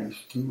right. He was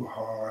too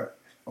hard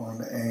on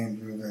the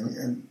angels,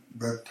 and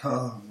the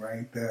tongue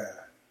right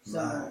there.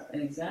 So,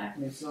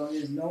 exactly. So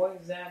there's no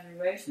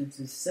exaggeration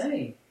to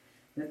say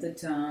that the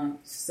tongue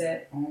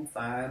set on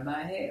fire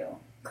by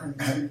hell.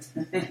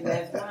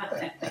 That's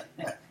why.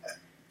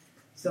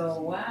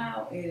 So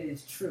while it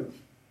is true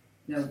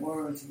that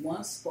words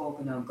once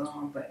spoken are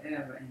gone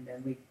forever and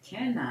that we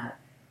cannot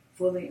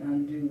fully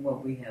undo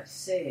what we have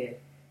said,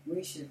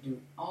 we should do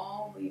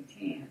all we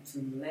can to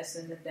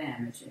lessen the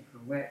damage and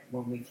correct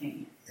what we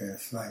can.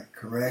 It's like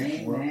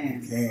correct what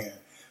we can.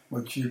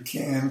 What you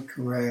can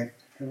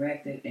correct.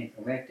 Correct it and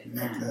correct it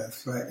now.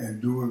 That's right.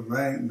 And do it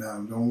right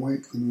now. Don't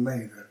wait till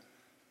later.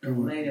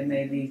 Later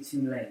may be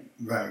too late.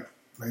 Right.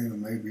 Later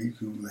may be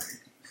too late.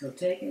 So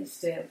taking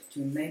steps to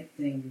make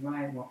things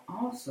right will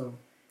also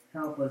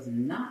help us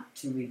not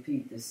to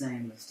repeat the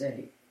same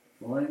mistake.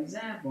 For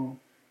example,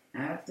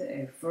 after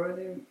a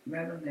further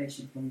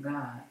revelation from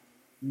God,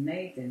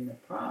 Nathan the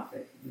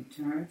prophet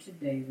returned to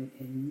David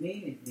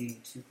immediately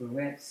to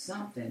correct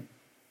something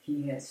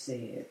he had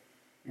said.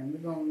 And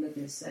we're going to look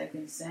at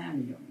 2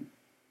 Samuel,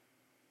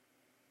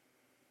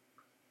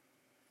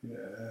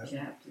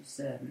 chapter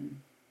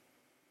 7,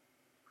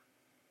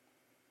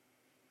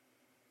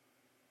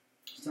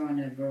 starting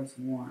at verse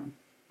 1.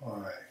 All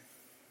right.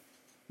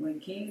 When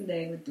King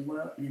David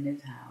dwelt in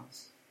his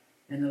house,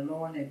 and the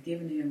Lord had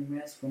given him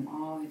rest from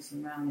all his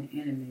surrounding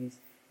enemies,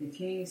 the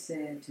king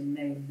said to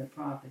Nathan the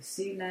prophet,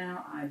 see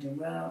now, I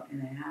dwell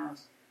in a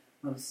house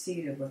of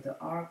cedar, but the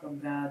ark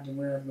of God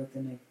dwells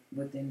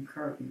within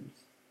curtains.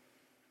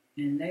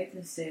 And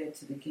Nathan said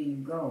to the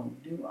king, go,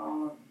 do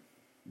all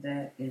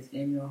that is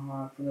in your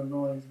heart, for the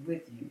Lord is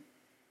with you.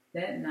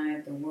 That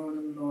night the word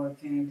of the Lord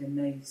came to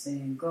Nathan,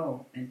 saying,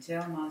 go, and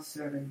tell my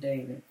servant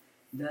David,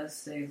 thus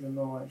says the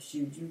Lord,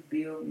 should you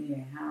build me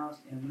a house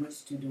in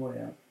which to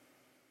dwell?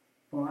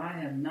 For I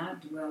have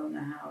not dwelt in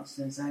a house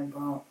since I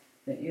brought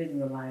the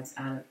Israelites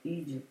out of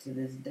Egypt to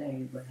this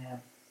day, but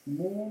have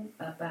moved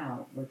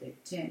about with a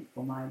tent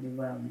for my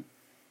dwelling.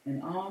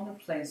 In all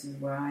the places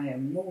where I have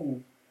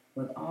moved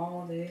with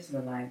all the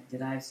Israelites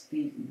did I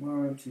speak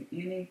word to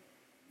any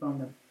from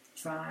the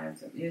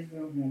tribes of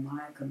Israel whom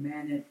I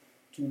commanded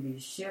to be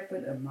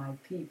shepherd of my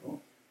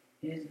people.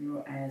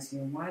 Israel asked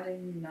him, why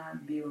did you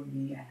not build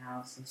me a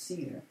house of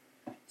cedar?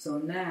 So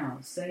now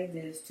say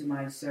this to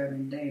my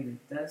servant David.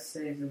 Thus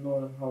says the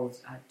Lord of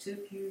hosts, I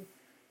took you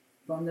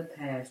from the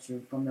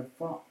pasture, from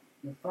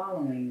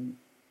following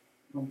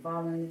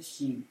the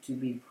sheep, to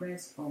be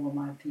prince over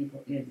my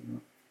people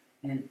Israel.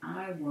 And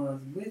I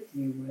was with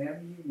you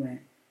wherever you went,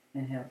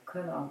 and have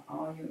cut off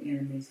all your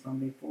enemies from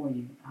before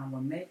you. I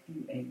will make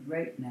you a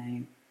great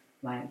name,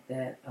 like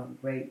that of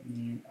great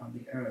men of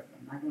the earth.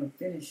 I'm not going to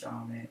finish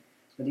all that,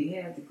 but he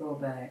had to go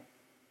back.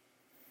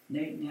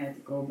 Nathan had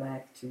to go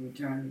back to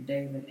return to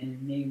David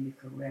and needed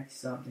to correct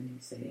something he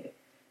said.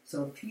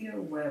 So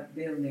Peter wept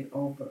bitterly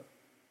over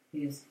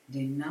his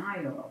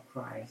denial of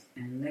Christ,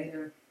 and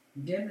later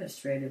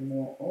demonstrated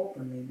more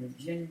openly the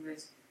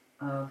genuineness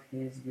of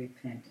his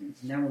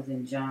repentance. And that was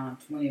in John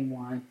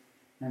 21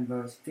 and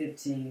verse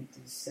 15 to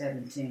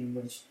 17,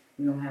 which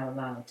we don't have a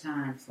lot of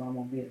time, so I'm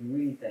going to be able to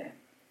read that.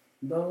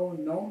 Though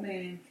no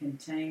man can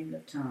tame the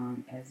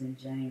tongue, as in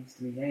James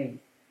 3:8,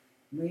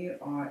 we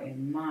are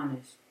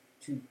admonished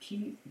to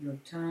keep your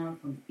tongue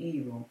from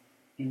evil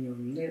and your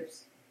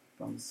lips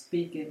from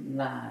speaking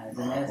lies.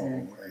 And that's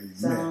in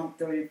Psalm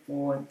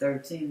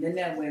 34:13. Then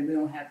that way we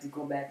don't have to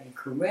go back and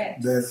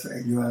correct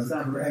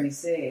something he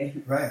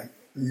said. Right.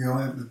 You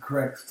don't have to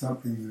correct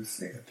something you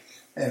said.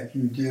 If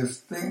you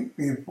just think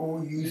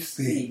before you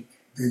speak,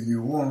 then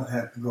you won't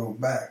have to go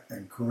back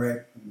and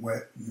correct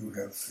what you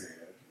have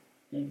said.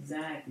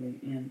 Exactly.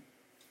 And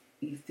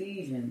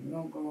Ephesians, we're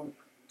going to go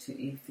to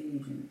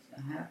Ephesians.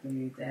 I have to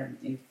read that.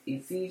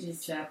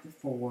 Ephesians chapter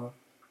 4.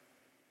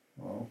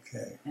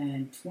 Okay.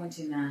 And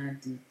 29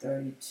 through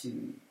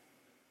 32.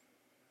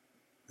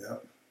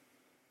 Yep.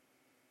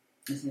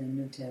 It's in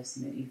the New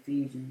Testament,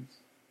 Ephesians.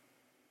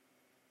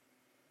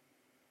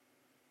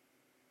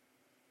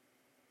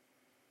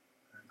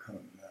 Come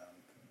down.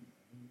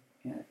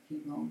 Yeah,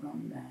 keep on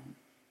coming down.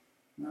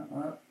 Not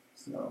up,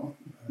 slow.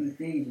 Right.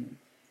 Ephesians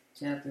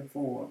chapter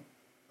 4.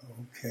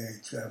 Okay,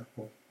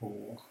 chapter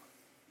 4.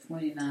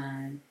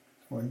 29.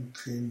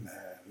 29.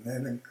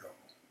 Let it go.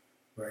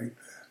 Right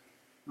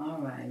there. All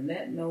right.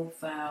 Let no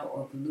foul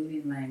or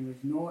polluting language,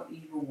 nor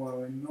evil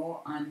word,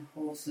 nor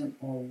unwholesome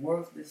or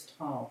worthless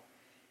talk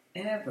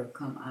ever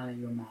come out of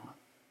your mouth,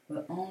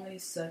 but only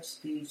such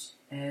speech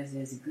as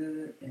is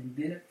good and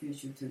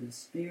beneficial to the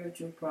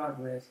spiritual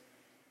progress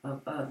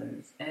of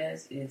others,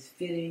 as is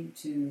fitting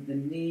to the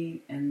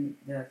need and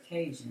the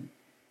occasion,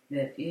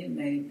 that it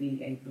may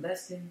be a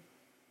blessing,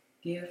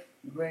 gift,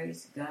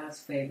 grace, God's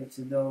favor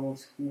to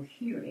those who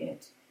hear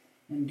it.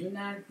 And do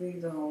not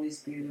grieve the Holy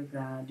Spirit of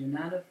God. Do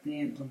not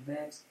offend or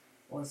vex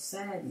or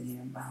sadden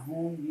him, by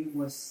whom you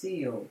were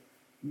sealed,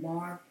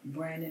 marked,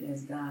 branded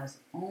as God's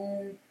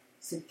own,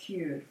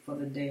 secured for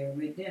the day of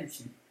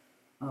redemption,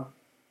 of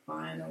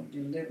final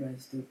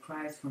deliverance through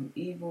Christ from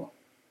evil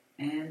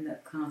and the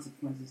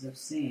consequences of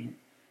sin.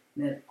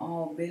 Let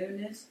all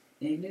bitterness,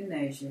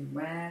 indignation,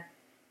 wrath,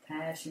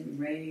 passion,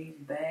 rage,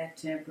 bad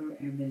temper,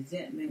 and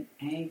resentment,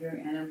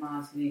 anger,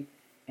 animosity,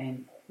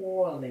 and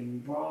quarreling,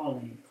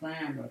 brawling,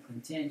 clamor,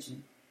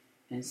 contention,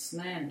 and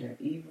slander,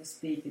 evil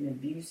speaking,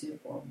 abusive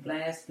or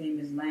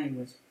blasphemous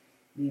language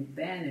be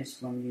banished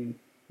from you,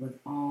 with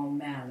all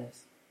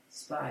malice,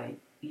 spite,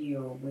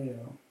 ill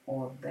will,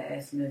 or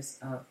bashfulness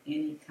of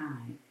any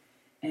kind,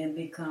 and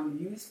become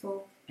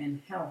useful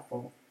and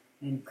helpful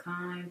and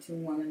kind to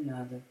one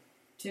another,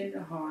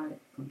 tender-hearted,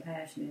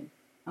 compassionate,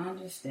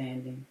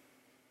 understanding,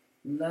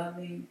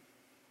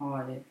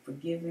 loving-hearted,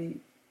 forgiving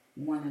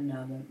one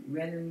another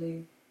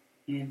readily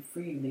and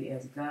freely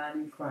as God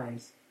in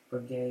Christ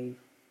forgave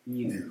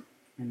you.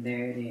 And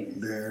there it is.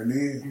 There it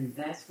is. And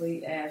that's what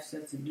he asked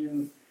us to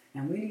do.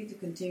 And we need to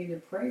continue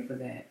to pray for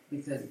that,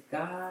 because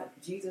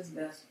Jesus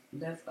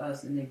left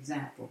us an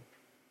example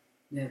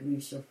that we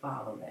shall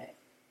follow that.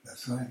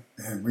 That's right.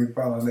 And we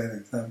follow that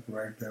example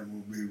right there,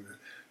 we'll be able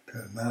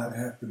to not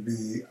have to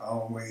be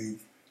always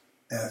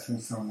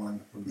asking someone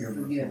to forgive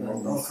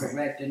us or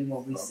correcting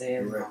what we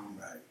said wrong.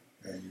 Right.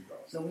 There you go.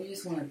 So we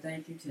just want to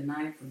thank you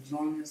tonight for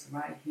joining us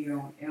right here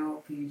on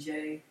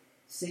LPJ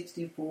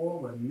 64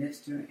 with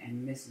Mr.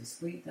 and Mrs.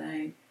 Sweet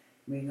Thing.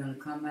 We're going to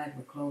come back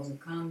with closing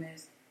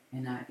comments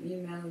and our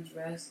email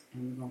address,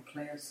 and we're going to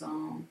play a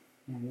song,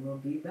 and we'll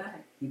be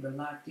back. Keep it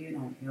locked in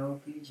on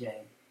LPJ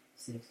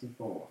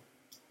 64.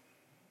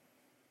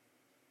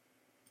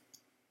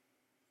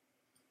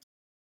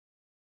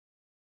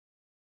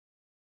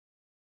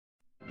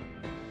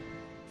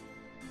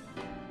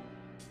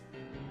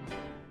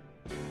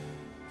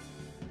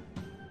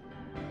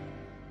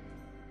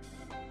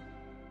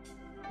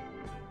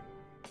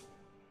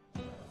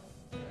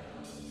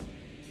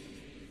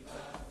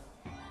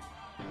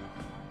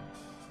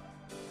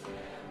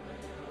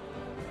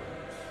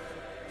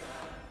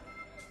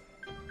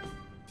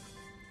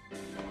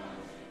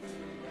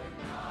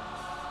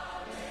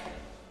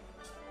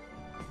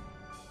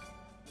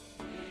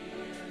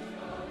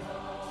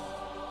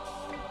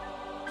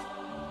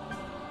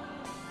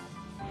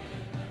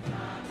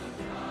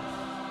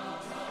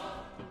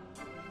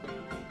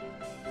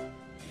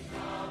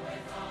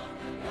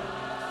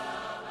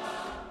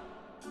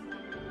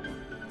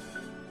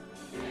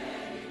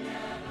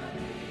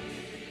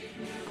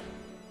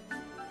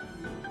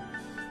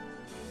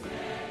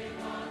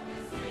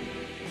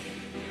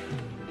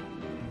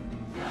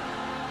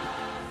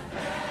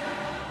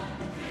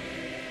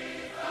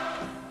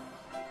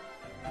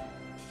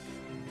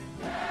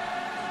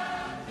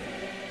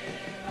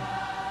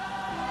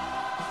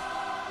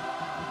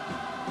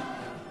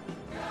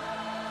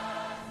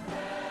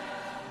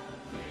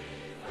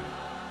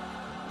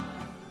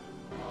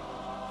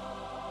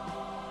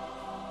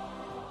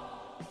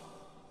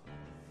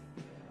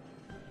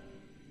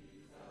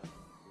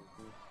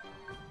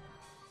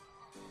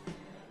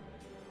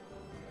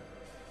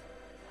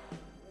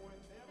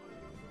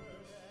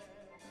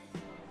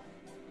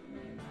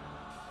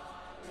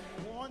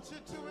 want you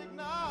to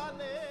acknowledge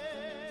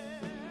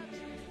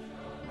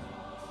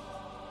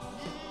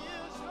He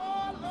is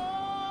your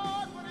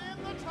Lord, but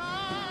in the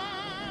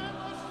time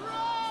of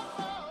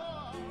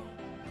trouble,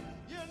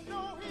 you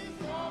know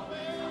He's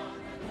always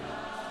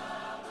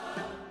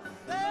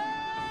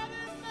said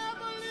He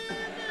never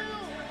leave you.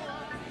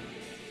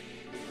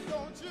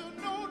 Don't you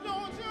know,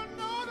 don't you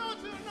know,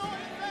 don't you know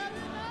He said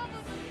He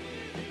never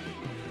leave you.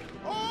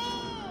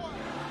 Oh,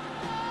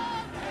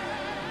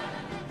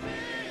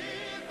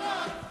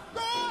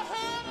 go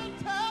ahead and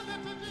tell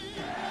it to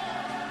Jesus.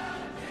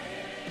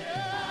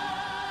 Yeah.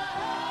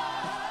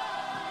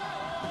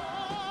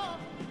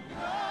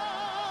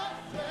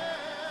 Just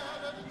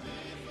tell it to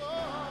Jesus.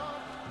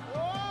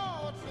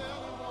 Oh,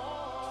 tell Him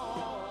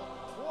all.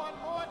 One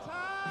more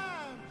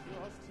time.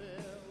 Just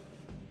tell.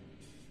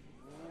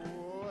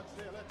 Oh,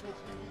 tell it to Jesus.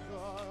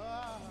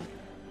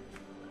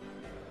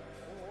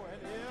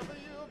 Whenever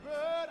you're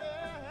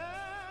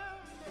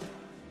burdened,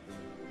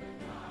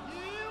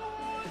 He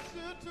wants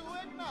you to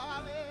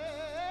acknowledge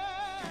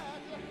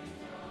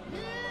He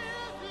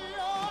is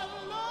your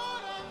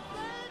Lord and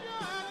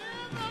Savior, and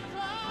in the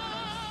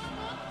time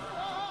of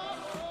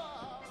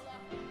trouble,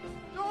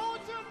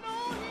 don't you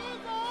know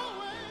He's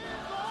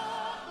always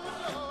on the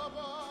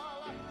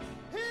double?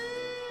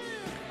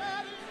 He's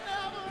that He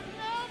never,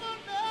 never,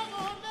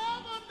 never,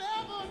 never,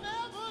 never,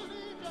 never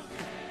leave you,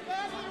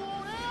 that He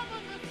won't ever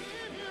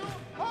deceive you.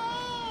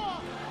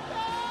 Oh,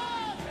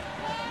 yes,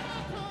 tell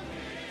it to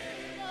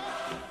Jesus.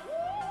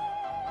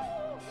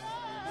 Woo,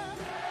 yes.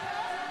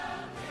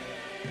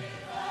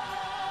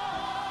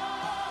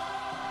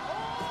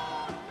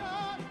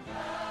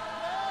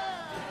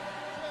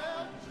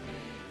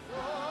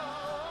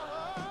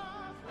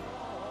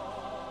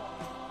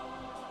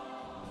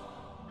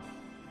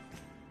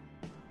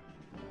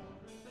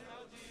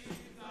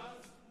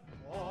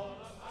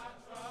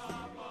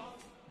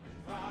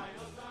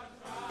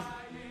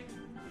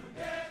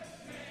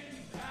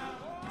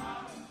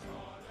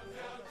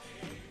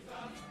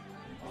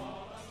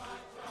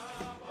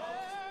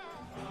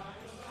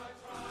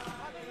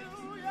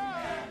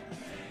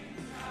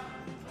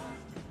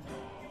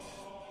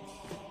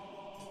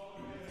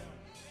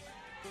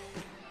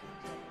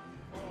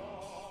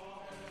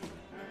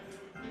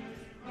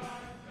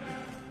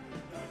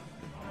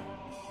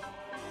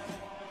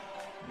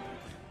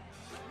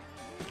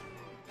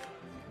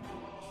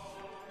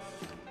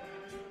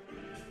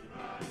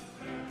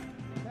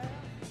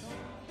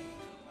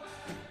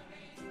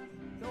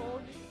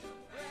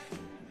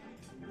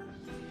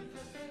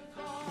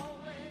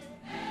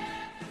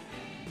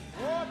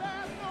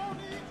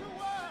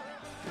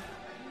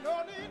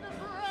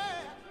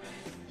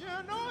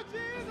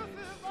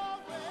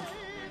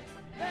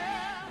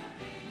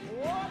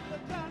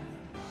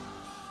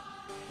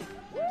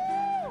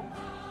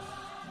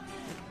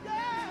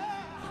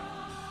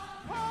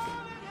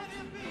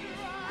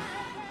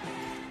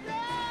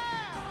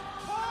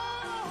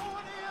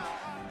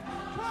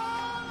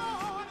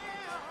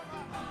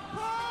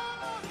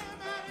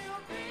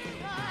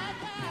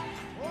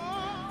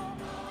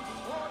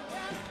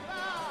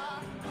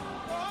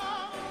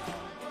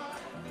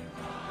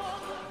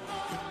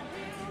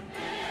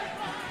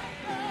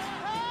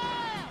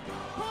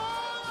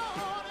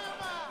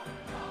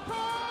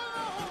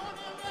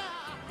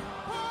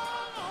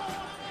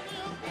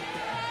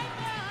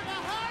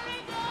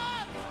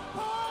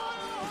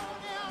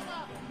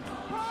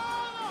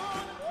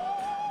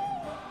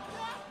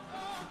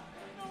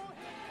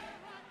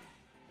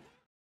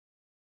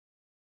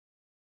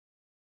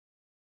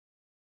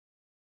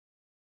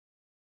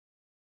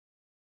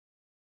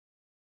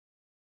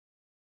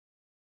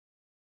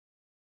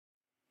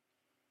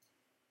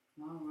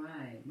 All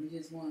right. We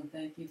just want to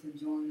thank you for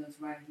joining us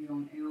right here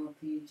on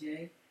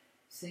LPJ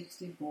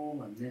 64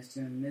 with Mr.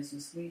 and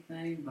Mrs. Sweet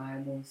Thing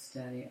Bible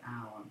Study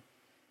Hour.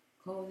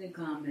 Closing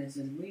comments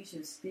is we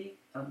should speak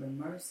of the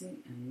mercy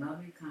and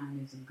loving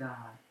kindness of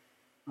God,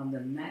 of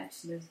the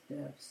matchless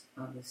depths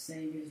of the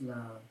Savior's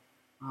love.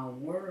 Our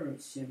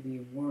words should be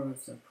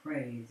words of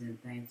praise and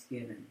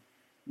thanksgiving.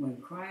 When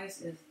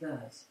Christ is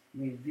thus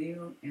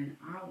revealed in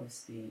our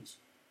speech,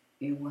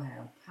 it will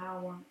have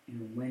power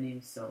in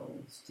winning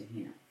souls to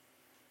Him.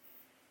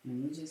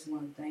 And we just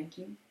want to thank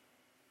you.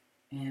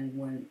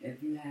 And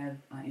if you have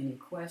any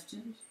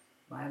questions,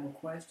 Bible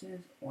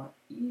questions, or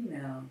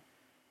email,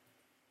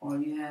 or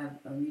you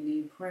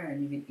need prayer,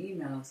 you can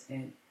email us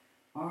at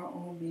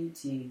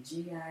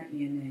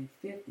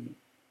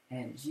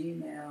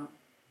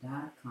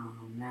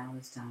robtgina50@gmail.com. Now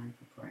it's time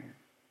for prayer.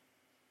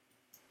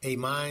 A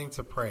mind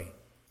to pray.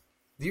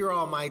 Dear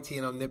Almighty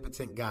and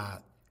omnipotent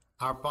God,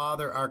 our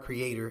Father, our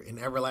Creator, and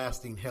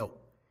everlasting help,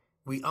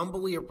 we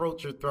humbly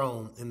approach your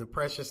throne in the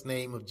precious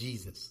name of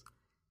Jesus.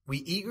 We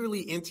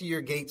eagerly enter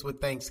your gates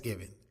with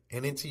thanksgiving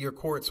and into your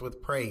courts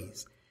with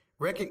praise,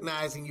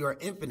 recognizing you are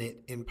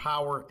infinite in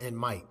power and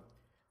might.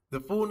 The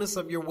fullness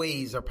of your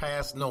ways are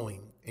past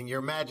knowing, and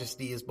your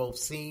majesty is both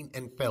seen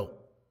and felt.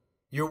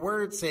 Your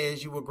word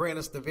says you will grant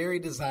us the very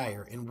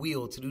desire and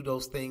will to do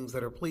those things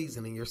that are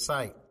pleasing in your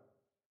sight.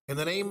 In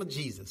the name of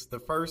Jesus, the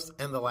first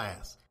and the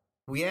last,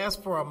 We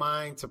ask for a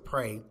mind to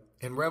pray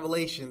and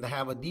revelation to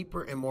have a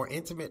deeper and more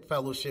intimate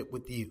fellowship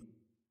with you.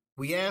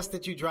 We ask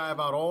that you drive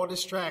out all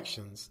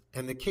distractions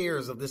and the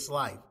cares of this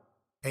life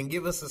and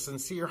give us a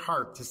sincere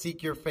heart to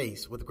seek your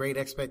face with great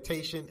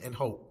expectation and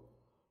hope.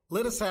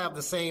 Let us have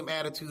the same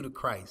attitude of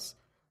Christ,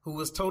 who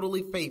was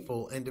totally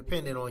faithful and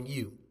dependent on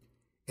you.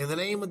 In the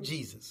name of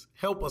Jesus,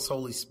 help us,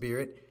 Holy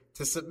Spirit,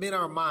 to submit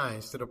our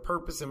minds to the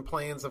purpose and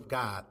plans of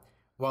God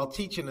while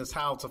teaching us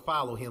how to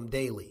follow him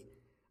daily.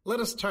 Let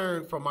us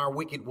turn from our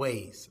wicked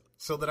ways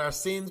so that our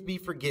sins be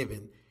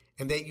forgiven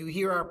and that you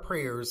hear our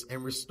prayers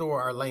and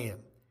restore our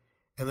land.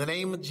 In the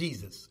name of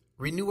Jesus,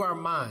 renew our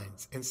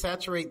minds and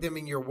saturate them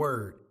in your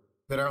word,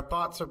 that our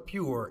thoughts are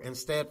pure and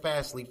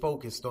steadfastly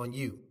focused on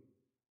you.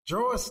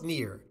 Draw us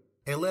near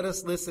and let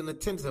us listen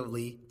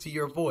attentively to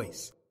your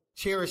voice,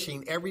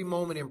 cherishing every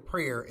moment in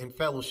prayer and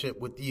fellowship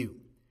with you.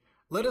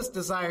 Let us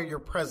desire your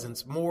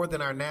presence more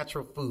than our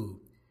natural food,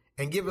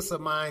 and give us a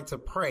mind to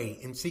pray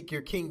and seek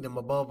your kingdom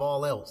above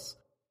all else,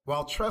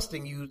 while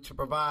trusting you to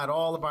provide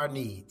all of our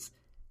needs.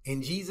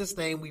 In Jesus'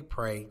 name we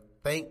pray.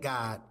 Thank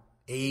God.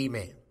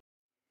 Amen.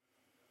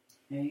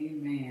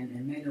 Amen.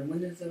 And may the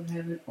windows of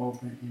heaven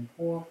open and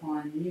pour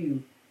upon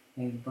you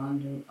a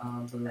bundle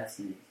of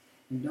blessings.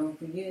 And don't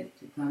forget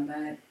to come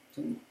back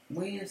to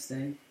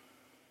Wednesday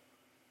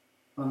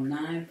from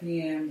 9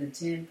 p.m. to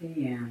 10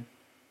 p.m.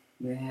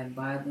 We'll have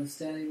Bible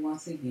study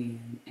once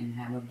again, and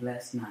have a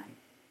blessed night.